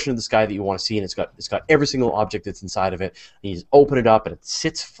the portion of the sky that you want to see, and it's got every single object that's inside of it. And you just open it up, and it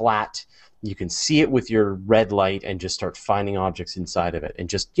sits flat. You can see it with your red light and just start finding objects inside of it, and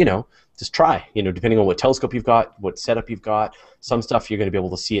just try. Depending on what telescope you've got, what setup you've got. Some stuff you're going to be able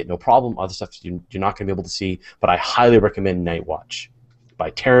to see it no problem. Other stuff you're not going to be able to see. But I highly recommend Night Watch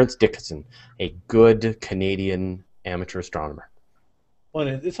by Terence Dickinson, a good Canadian amateur astronomer. Well,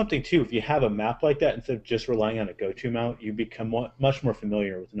 and it's something too. If you have a map like that, instead of just relying on a go-to mount, you become much more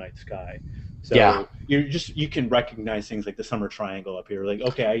familiar with the night sky. So yeah. You can recognize things like the summer triangle up here. Like,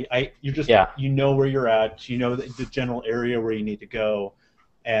 okay, you know where you're at. You know the general area where you need to go,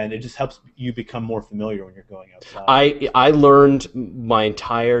 and it just helps you become more familiar when you're going outside. I learned my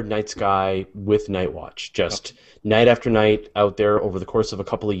entire night sky with Night Watch, just night after night out there over the course of a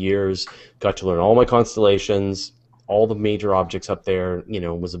couple of years. Got to learn all my constellations, all the major objects up there,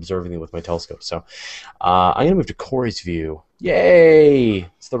 was observing them with my telescope. So I'm going to move to Cory's view. Yay!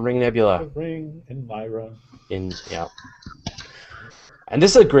 It's the Ring Nebula. The Ring and Lyra. Yeah. And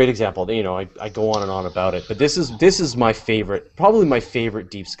this is a great example. I go on and on about it, but this is my favorite, probably my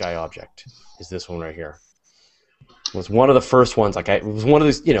favorite deep sky object, is this one right here. was one of the first ones. Like it was one of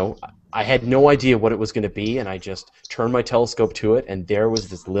those, I had no idea what it was going to be, and I just turned my telescope to it, and there was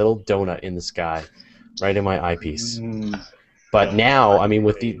this little donut in the sky, right in my eyepiece. But now, I mean,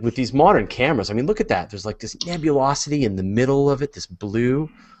 with these modern cameras, I mean, look at that. There's like this nebulosity in the middle of it, this blue.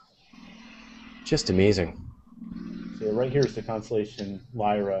 Just amazing. So right here is the constellation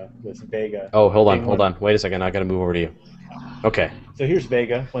Lyra with Vega. Oh, hold on. Wait a second. I got to move over to you. Okay. So here's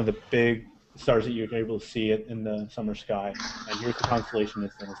Vega, one of the big stars that you're able to see it in the summer sky. And here's the constellation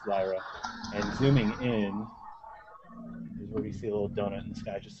that's known as Lyra. And zooming in is where we see a little donut in the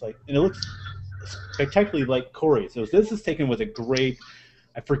sky, and it looks spectacularly like Cory. So this is taken with a great,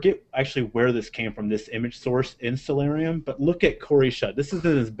 I forget actually where this came from, this image source in Stellarium, but look at Cory's shot. This is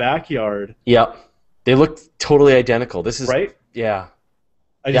in his backyard. Yep. They look totally identical. This is right? Yeah.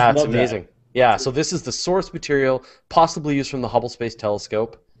 Yeah, it's amazing. That. Yeah, so this is the source material possibly used from the Hubble Space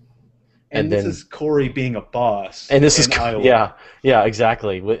Telescope. And this is Cory being a boss. And this is Iowa. Yeah,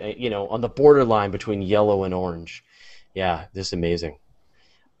 exactly. On the borderline between yellow and orange. Yeah, this is amazing.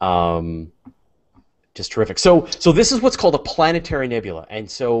 Just terrific. So this is what's called a planetary nebula,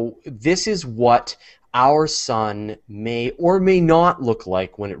 and so this is what our sun may or may not look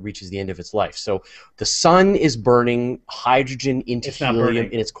like when it reaches the end of its life. So the sun is burning hydrogen into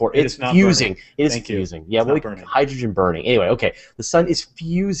helium in its core. It's fusing. It is fusing. Yeah, hydrogen burning. Anyway, okay. The sun is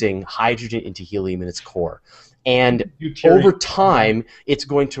fusing hydrogen into helium in its core. And over time, it's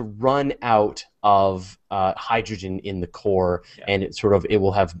going to run out of hydrogen in the core, and it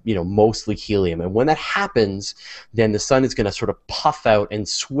will have mostly helium. And when that happens, then the sun is going to sort of puff out and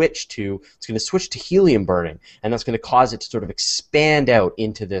switch to helium burning, and that's going to cause it to sort of expand out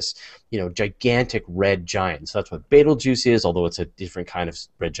into this gigantic red giant. So that's what Betelgeuse is, although it's a different kind of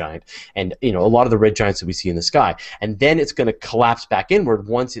red giant, and a lot of the red giants that we see in the sky. And then it's going to collapse back inward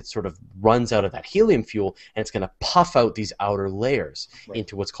once it sort of runs out of that helium fuel, and it's going to puff out these outer layers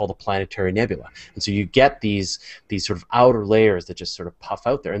into what's called a planetary nebula. And so you get these sort of outer layers that just sort of puff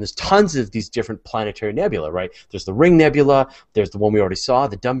out there. And there's tons of these different planetary nebula, right? There's the Ring Nebula, there's the one we already saw,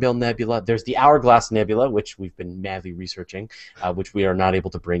 the Dumbbell Nebula, there's the Hourglass Nebula, which we've been madly researching, which we are not able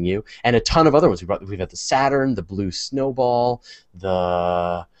to bring you, and a ton of other ones. We've got the Saturn, the Blue Snowball,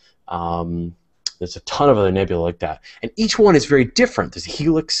 there's a ton of other nebula like that. And each one is very different. There's the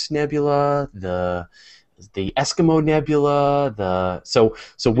Helix Nebula, the Eskimo Nebula, so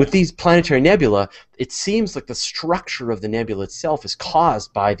with these planetary nebula, it seems like the structure of the nebula itself is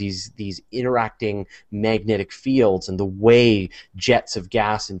caused by these interacting magnetic fields and the way jets of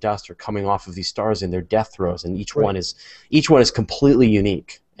gas and dust are coming off of these stars in their death throes, and each one is completely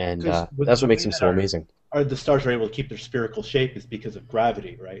unique, and that's what makes them so amazing. The stars are able to keep their spherical shape is because of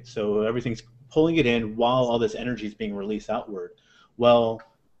gravity, right? So everything's pulling it in while all this energy is being released outward. Well,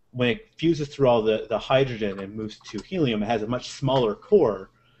 when it fuses through all the hydrogen and moves to helium, it has a much smaller core,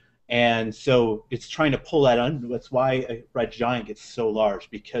 and so it's trying to pull that under. That's why a red giant gets so large,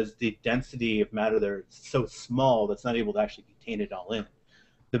 because the density of matter there is so small that's not able to actually contain it all in.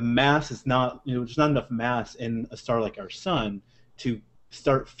 The mass is not, there's not enough mass in a star like our sun to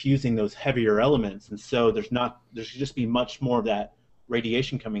start fusing those heavier elements, and so there should just be much more of that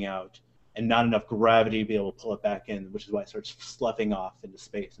radiation coming out, and not enough gravity to be able to pull it back in, which is why it starts sloughing off into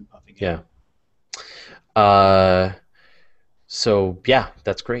space and puffing out. Yeah. So yeah,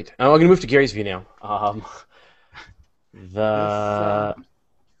 that's great. I'm going to move to Gary's view now.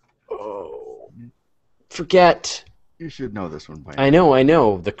 Forget. You should know this one by now. I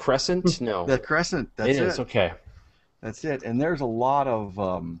know. The crescent? No. The crescent. That's it. It is, okay. That's it. And there's a lot of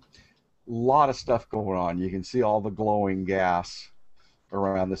stuff going on. You can see all the glowing gas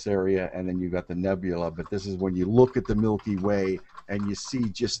around this area, and then you've got the nebula, but this is when you look at the Milky Way and you see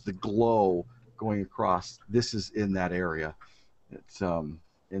just the glow going across. This is in that area. It's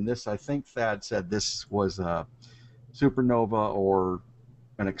in this, I think Thad said this was a supernova or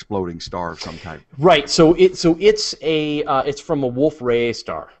an exploding star of some type. Right. So it's from a Wolf-Rayet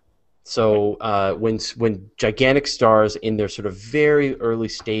star. So when gigantic stars in their sort of very early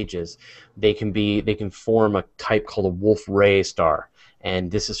stages, they can form a type called a Wolf-Rayet star.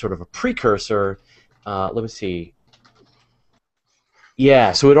 And this is sort of a precursor. Let me see.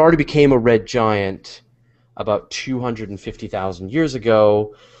 Yeah, so it already became a red giant about 250,000 years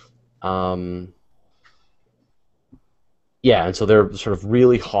ago. Yeah, and so they're sort of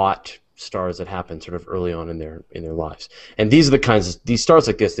really hot stars that happen sort of early on in their lives. And these are the kinds of these stars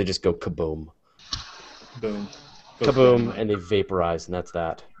like this. They just go kaboom, boom, kaboom, and they vaporize, and that's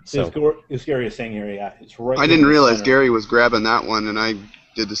that. So as Gary is saying here, yeah, it's right. I didn't realize Gary was grabbing that one, and I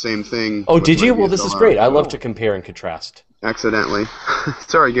did the same thing. Oh, did you? Well, this is great. I love to compare and contrast. Accidentally.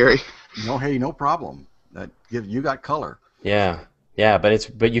 Sorry, Gary. No, hey, no problem. You got color. Yeah. Yeah,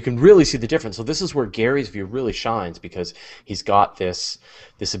 but you can really see the difference. So this is where Gary's view really shines, because he's got this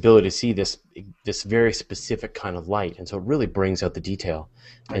ability to see this very specific kind of light, and so it really brings out the detail.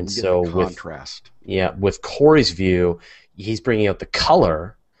 And so the contrast. With Cory's view, he's bringing out the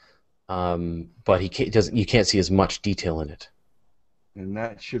color, but you can't see as much detail in it. And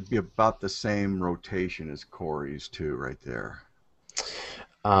that should be about the same rotation as Cory's too, right there.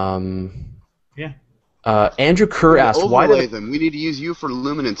 Yeah. Andrew Kerr asked, "Why do them? We need to use you for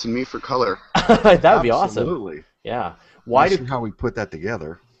luminance and me for color." That would be awesome. Absolutely. Yeah. How we put that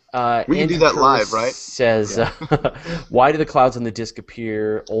together? We can do that live, right? Says, why do the clouds on the disk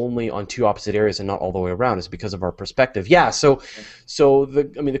appear only on two opposite areas and not all the way around? It's because of our perspective. Yeah. So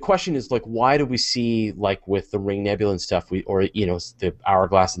the question is, like, why do we see, like with the Ring Nebula and stuff, the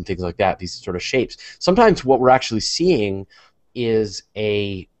hourglass and things like that, these sort of shapes? Sometimes what we're actually seeing is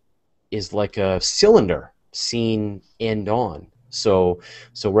like a cylinder seen end on. So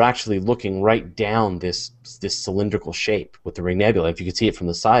we're actually looking right down this cylindrical shape with the Ring Nebula. If you could see it from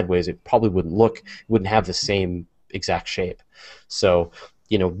the sideways, it probably wouldn't have the same exact shape. So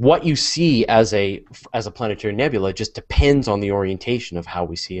what you see as a planetary nebula just depends on the orientation of how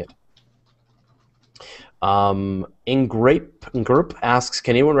we see it. Ingroup asks,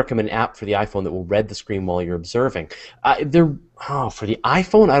 can anyone recommend an app for the iPhone that will read the screen while you're observing? For the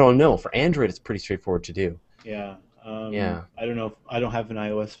iPhone, I don't know. For Android, it's pretty straightforward to do. Yeah. Yeah. I don't know. I don't have an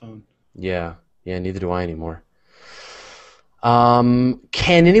iOS phone. Yeah. Yeah. Neither do I anymore. Can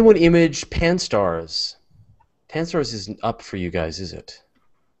anyone image pan-stars? Pan-stars isn't up for you guys, is it?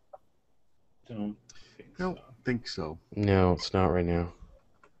 Don't think so. No, it's not right now.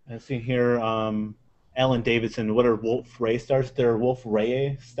 I see here. Alan Davidson. What are Wolf-Rayet stars? They're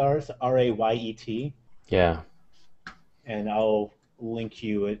Wolf-Rayet stars. Rayet. Yeah. And I'll link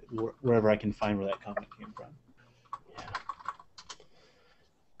you wherever I can find where that comment came from.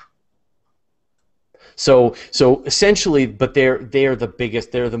 So essentially, but they're the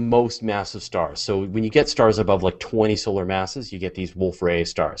biggest, they're the most massive stars. So when you get stars above like 20 solar masses, you get these Wolf-Rayet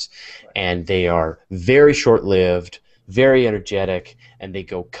stars, right. And they are very short-lived, very energetic, and they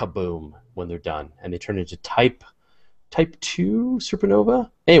go kaboom when they're done, and they turn into type 2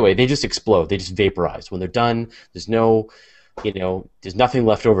 supernova. Anyway, they just explode. They just vaporize when they're done. There's no, there's nothing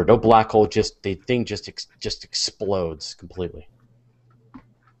left over. No black hole. The thing just explodes completely.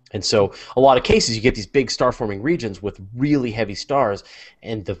 And so a lot of cases you get these big star-forming regions with really heavy stars,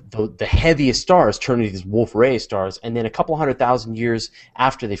 and the heaviest stars turn into these Wolf-Rayet stars, and then a couple 100,000 years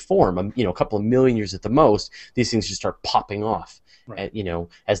after they form, a couple of million years at the most, these things just start popping off. Right.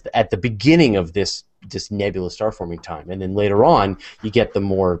 At the beginning of this nebula star-forming time, and then later on you get the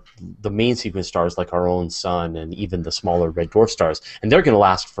main sequence stars like our own sun and even the smaller red dwarf stars, and they're going to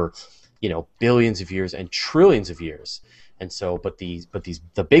last for billions of years and trillions of years. And so, but the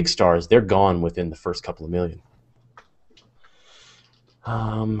big stars, they're gone within the first couple of million.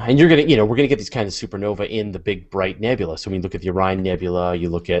 And we're gonna get these kinds of supernova in the big bright nebula. So when you look at the Orion Nebula, you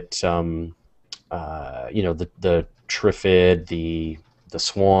look at the Trifid, the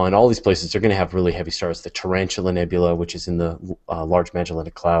Swan, all these places, they're going to have really heavy stars. The Tarantula Nebula, which is in the Large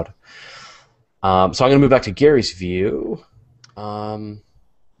Magellanic Cloud. So I'm going to move back to Gary's view.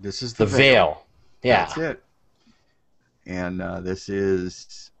 This is the veil. Yeah. That's it. And this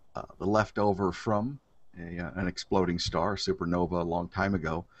is the leftover from an exploding star, supernova, a long time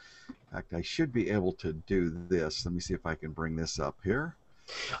ago. In fact, I should be able to do this. Let me see if I can bring this up here.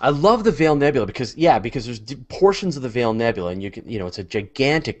 I love the Veil Nebula because there's portions of the Veil Nebula, and it's a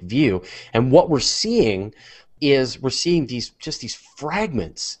gigantic view. And what we're seeing is these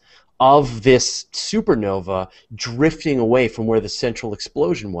fragments of this supernova drifting away from where the central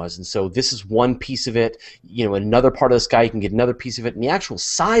explosion was. And so this is one piece of it. In another part of the sky, you can get another piece of it. And the actual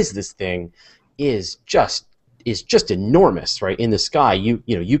size of this thing is just enormous, right? In the sky, you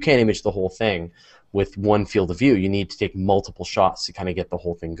can't image the whole thing with one field of view. You need to take multiple shots to kind of get the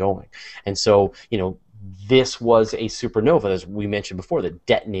whole thing going. And so, this was a supernova, as we mentioned before, that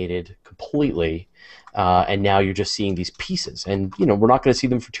detonated completely. And now you're just seeing these pieces, and we're not going to see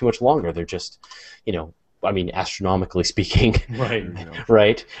them for too much longer. They're just, astronomically speaking, right?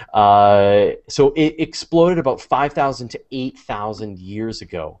 Right. So it exploded about 5,000 to 8,000 years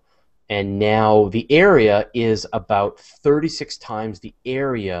ago, and now the area is about 36 times the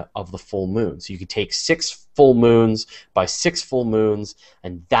area of the full moon. So you could take 6 full moons by 6 full moons,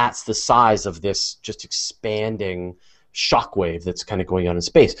 and that's the size of this just expanding shockwave that's kind of going on in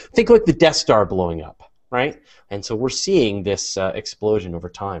space. Think like the Death Star blowing up, right? And so we're seeing this explosion over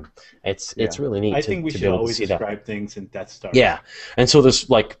time. It's really neat. I think we should always describe things in Death Stars. Yeah, and so there's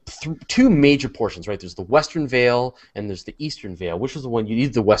like two major portions, right? There's the Western Veil and there's the Eastern Veil. Which is the one you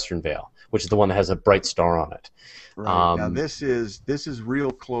need? The Western Veil, which is the one that has a bright star on it. Right. Now this is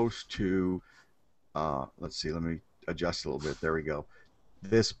real close to. Let's see. Let me adjust a little bit. There we go.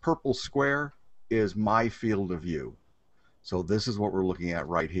 This purple square is my field of view. So this is what we're looking at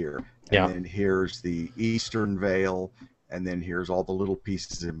right here. And then here's the Eastern Veil, and then here's all the little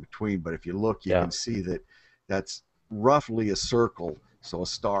pieces in between. But if you look, you can see that that's roughly a circle. So a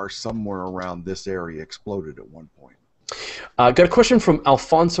star somewhere around this area exploded at one point. Got a question from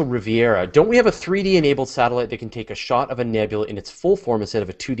Alfonso Riviera. Don't we have a 3D-enabled satellite that can take a shot of a nebula in its full form instead of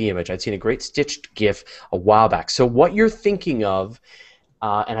a 2D image? I'd seen a great stitched GIF a while back. So what you're thinking of,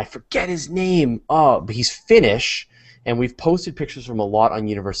 and I forget his name, but he's Finnish, and we've posted pictures from a lot on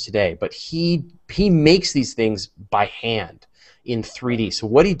Universe Today, but he makes these things by hand in 3D. So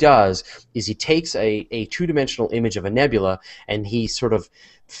what he does is he takes a two-dimensional image of a nebula and he sort of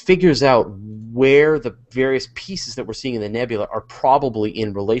figures out where the various pieces that we're seeing in the nebula are probably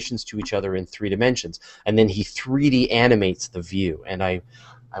in relations to each other in 3 dimensions, and then he 3D animates the view. And I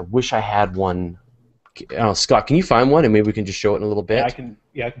wish I had one. Scott, can you find one and maybe we can just show it in a little bit? I can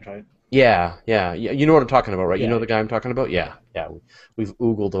try it. Yeah, you know what I'm talking about, right? Yeah. You know the guy I'm talking about? Yeah. We've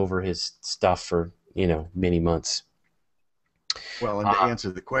oogled over his stuff for, many months. Well, and to answer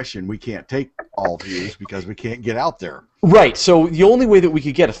the question, we can't take all views because we can't get out there. Right, so the only way that we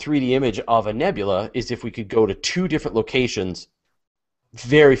could get a 3D image of a nebula is if we could go to 2 different locations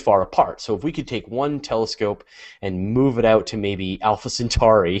very far apart. So if we could take one telescope and move it out to maybe Alpha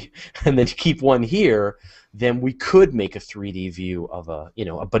Centauri and then keep one here, then we could make a 3D view of a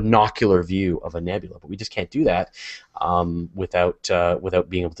binocular view of a nebula. But we just can't do that without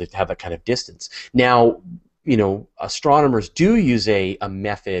being able to have that kind of distance. Now, astronomers do use a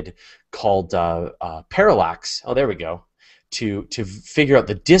method called parallax. Oh, there we go. To figure out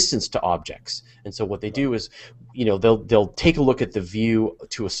the distance to objects. And so what they do is, they'll take a look at the view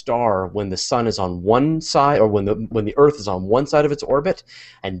to a star when the sun is on one side, or when the Earth is on one side of its orbit,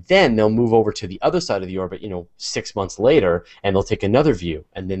 and then they'll move over to the other side of the orbit, 6 months later, and they'll take another view,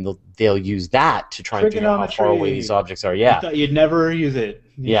 and then they'll use that to try and figure out how far away these objects are. Yeah. I thought you'd never use it.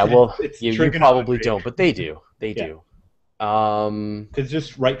 Yeah, well, you probably don't, but they do. They do. Because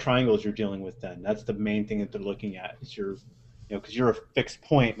just right triangles you're dealing with then. That's the main thing that they're looking at. Is because you're a fixed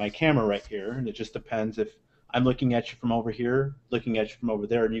point, my camera right here, and it just depends if I'm looking at you from over here, looking at you from over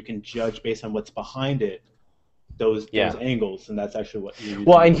there, and you can judge based on what's behind it, those angles, and that's actually what you.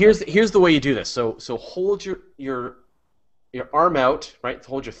 Well, and here's the way you do this. So hold your arm out, right?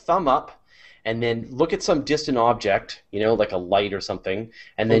 Hold your thumb up, and then look at some distant object, like a light or something,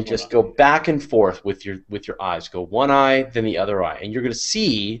 and then just go back and forth with your eyes. Go one eye, then the other eye, and you're going to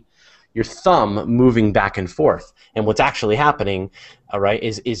see your thumb moving back and forth. And what's actually happening, all right,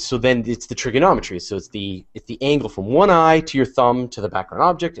 is so then it's the trigonometry. So it's the angle from one eye to your thumb to the background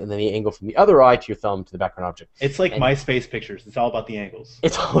object, and then the angle from the other eye to your thumb to the background object. It's like MySpace pictures. It's all about the angles.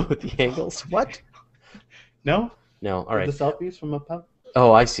 It's all about the angles. What? No? No. All right. The selfies from up top?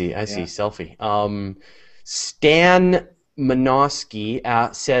 Oh, I see. Selfie. Stan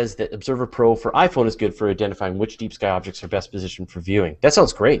Minoski says that Observer Pro for iPhone is good for identifying which deep sky objects are best positioned for viewing. That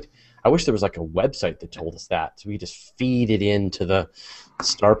sounds great. I wish there was like a website that told us that, so we could just feed it into the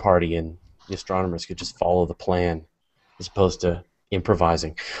Star Party and the astronomers could just follow the plan as opposed to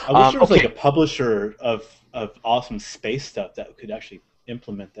improvising. I wish there was like a publisher of awesome space stuff that could actually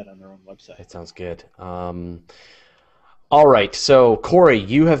implement that on their own website. That sounds good. All right, so Cory,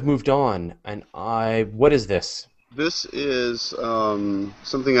 you have moved on, and what is this? This is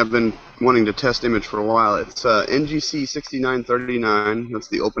something I've been wanting to test image for a while. It's NGC 6939. That's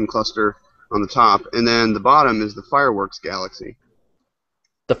the open cluster on the top, and then the bottom is the Fireworks Galaxy.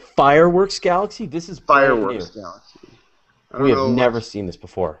 The Fireworks Galaxy? This is Fireworks Galaxy. We have never seen this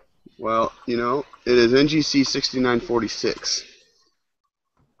before. Well, it is NGC 6946.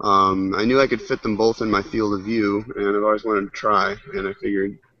 I knew I could fit them both in my field of view, and I've always wanted to try, and I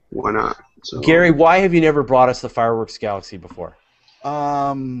figured, why not? So, Gary, why have you never brought us the Fireworks Galaxy before?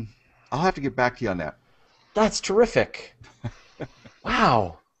 I'll have to get back to you on that. That's terrific.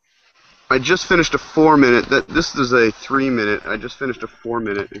 Wow. I just finished a 4-minute. This is a 3-minute. I just finished a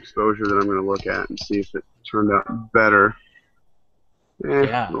 4-minute exposure that I'm going to look at and see if it turned out better.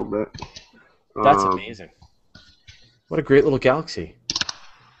 Yeah. A little bit. That's amazing. What a great little galaxy.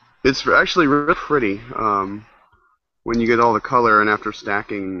 It's actually really pretty when you get all the color and after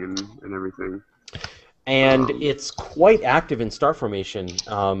stacking and everything. and it's quite active in star formation.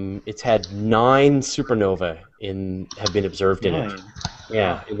 It's had 9 supernovae have been observed in it.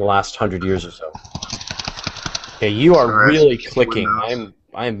 Yeah, in the last 100 years or so. Okay, you are really clicking.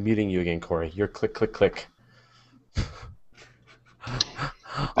 I'm muting you again, Cory. You're click, click, click.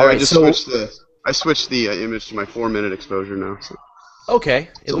 All right, I switched the image to my 4-minute exposure now. So okay,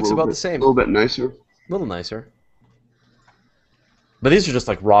 it looks about the same. A little bit nicer. A little nicer. But these are just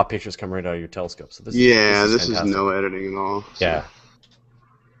like raw pictures coming right out of your telescope. So this is no editing at all. So. Yeah.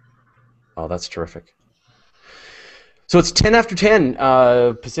 Oh, that's terrific. So it's 10 after 10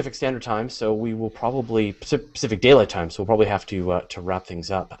 Pacific Standard Time, so we will probably Pacific Daylight Time, so we'll probably have to wrap things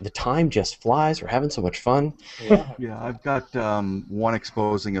up. The time just flies. We're having so much fun. Yeah, I've got one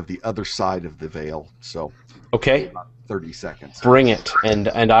exposing of the other side of the veil, so okay, about 30 seconds. Bring it,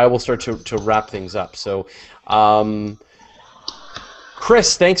 and I will start to wrap things up. So.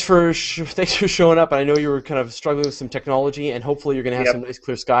 Chris, thanks for showing up. I know you were kind of struggling with some technology, and hopefully you're going to have some nice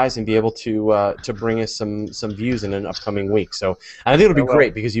clear skies and be able to bring us some views in an upcoming week. So I think it'll be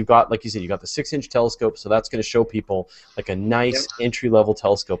great because you've got, like you said, you've got the 6-inch telescope, so that's going to show people like a nice entry-level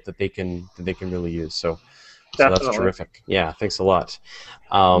telescope that they can really use. So that's terrific. Yeah, thanks a lot.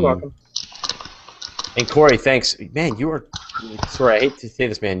 You're welcome. And Cory, thanks. Man, you are. Sorry, I hate to say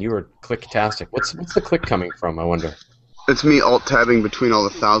this, man. You are click-tastic. What's the click coming from? I wonder. It's me alt-tabbing between all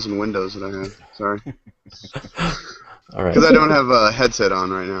the 1,000 windows that I have. Sorry. All right. Because I don't have a headset on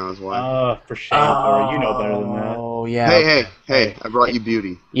right now, is why. For shame, Cory. You know better than that. Oh yeah. Hey! I brought you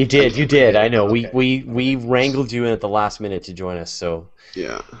beauty. You did. I know. Okay. We wrangled you in at the last minute to join us. So.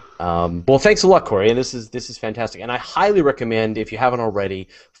 Yeah. Well, thanks a lot, Cory, and this is fantastic. And I highly recommend, if you haven't already,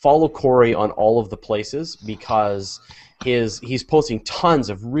 follow Cory on all of the places because. He's posting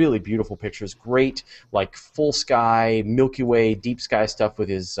tons of really beautiful pictures, great like full sky, Milky Way, deep sky stuff with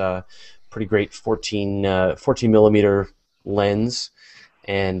his pretty great 14 millimeter lens,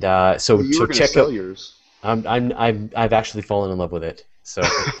 and so check out yours. I've actually fallen in love with it. So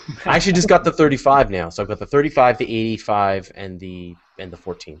I actually just got the 35 now. So I've got the 35, the 85, and the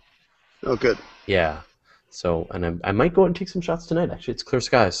 14. Oh, good. Yeah. So and I might go out and take some shots tonight. Actually, it's clear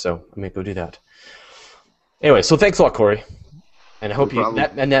skies, so I might go do that. Anyway, so thanks a lot, Cory, and I hope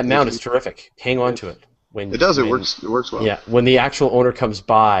that mount is terrific. Hang on to it. It does. It works well. Yeah. When the actual owner comes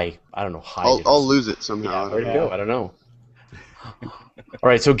by, I don't know. I'll lose it somehow. Yeah, where to go? I don't know. All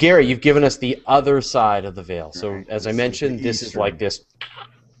right. So Gary, you've given us the other side of the veil. So as I mentioned, this is like this.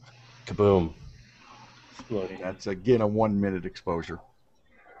 Kaboom. Exploding. That's again a 1-minute exposure.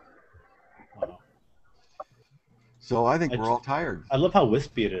 Wow. So I think we're all tired. I love how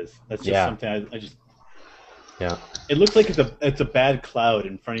wispy it is. That's just something I just. Yeah. It looks like it's a bad cloud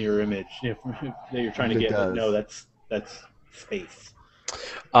in front of your image that you're trying to get. But no, that's space.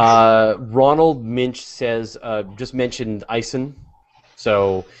 Ronald Minch says just mentioned Ison,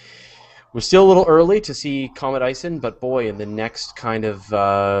 so we're still a little early to see Comet Ison, but boy, in the next kind of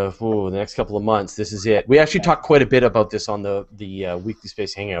the next couple of months, this is it. We actually talked quite a bit about this on the Weekly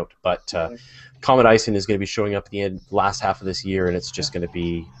Space Hangout, but Comet Ison is going to be showing up at the last half of this year, and it's just going to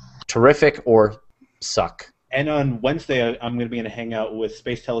be terrific or suck. And on Wednesday, I'm going to be in a hangout with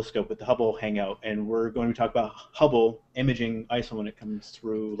Space Telescope with the Hubble hangout, and we're going to talk about Hubble imaging ISO when it comes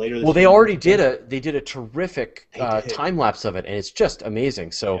through later this year. Well, they already did a terrific time lapse of it, and it's just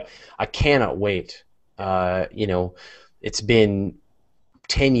amazing. So I cannot wait. It's been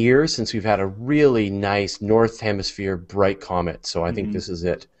 10 years since we've had a really nice North Hemisphere bright comet, so I think this is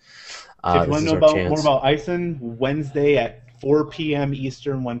it. So if you want to know more about Ison, Wednesday at 4 p.m.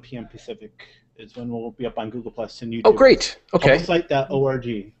 Eastern, 1 p.m. Pacific. Is when we'll be up on Google Plus and YouTube. Oh, great. Okay.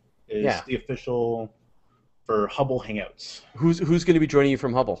 HubbleSite.org is the official for Hubble Hangouts. Who's going to be joining you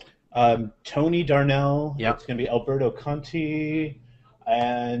from Hubble? Tony Darnell. Yep. It's going to be Alberto Conti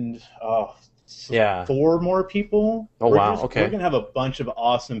and 4 more people. Oh, wow. Okay. We're going to have a bunch of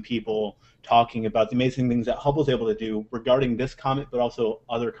awesome people talking about the amazing things that Hubble's able to do regarding this comet, but also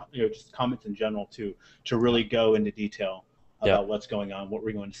other just comets in general to really go into detail about what's going on, what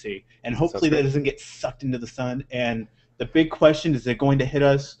we're going to see. And hopefully that doesn't get sucked into the sun. And the big question, is it going to hit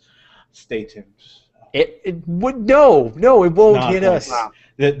us? Stay tuned. It would no, it won't hit us.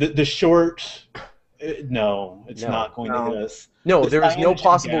 The short, no, it's not going to hit us. No, there is no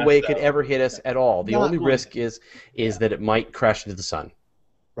possible way it could ever hit us at all. The only risk is that it might crash into the sun.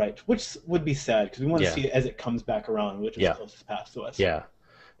 Right, which would be sad because we want to see it as it comes back around, which is closest path to us. Yeah,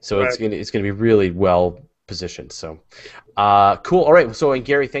 so it's gonna be really well positioned. So cool. All right. So, and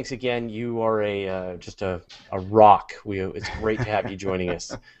Gary, thanks again. You are just a rock. It's great to have you joining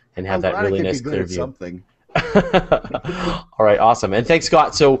us and have that really nice clear view. All right, awesome, and thanks,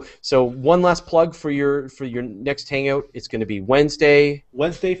 Scott. So one last plug for your next hangout. It's going to be Wednesday,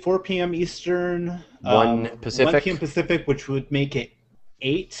 4 p.m. Eastern, 1 Pacific. 1 p.m. Pacific, which would make it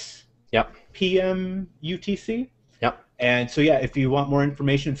 8 p.m. UTC. Yep. And so yeah, if you want more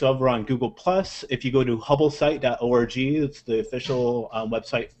information, it's over on Google+. If you go to hubblesite.org, it's the official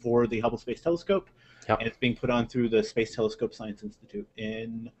website for the Hubble Space Telescope, and it's being put on through the Space Telescope Science Institute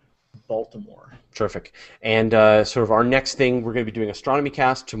in Baltimore. Terrific. And sort of our next thing, we're going to be doing Astronomy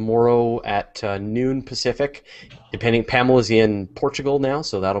Cast tomorrow at noon Pacific. Depending, Pamela's in Portugal now,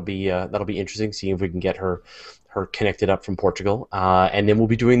 so that'll be interesting. Seeing if we can get her connected up from Portugal. And then we'll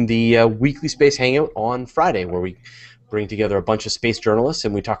be doing the weekly Space Hangout on Friday, where we bring together a bunch of space journalists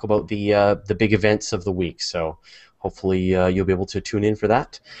and we talk about the big events of the week. So hopefully you'll be able to tune in for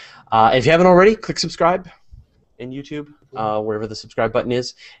that. If you haven't already, click subscribe in YouTube, wherever the subscribe button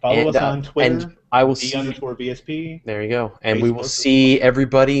is. Follow us on Twitter, and I will see _BSP. There you go. And we will see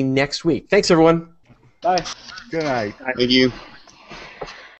everybody next week. Thanks, everyone. Bye. Good night. Thank you.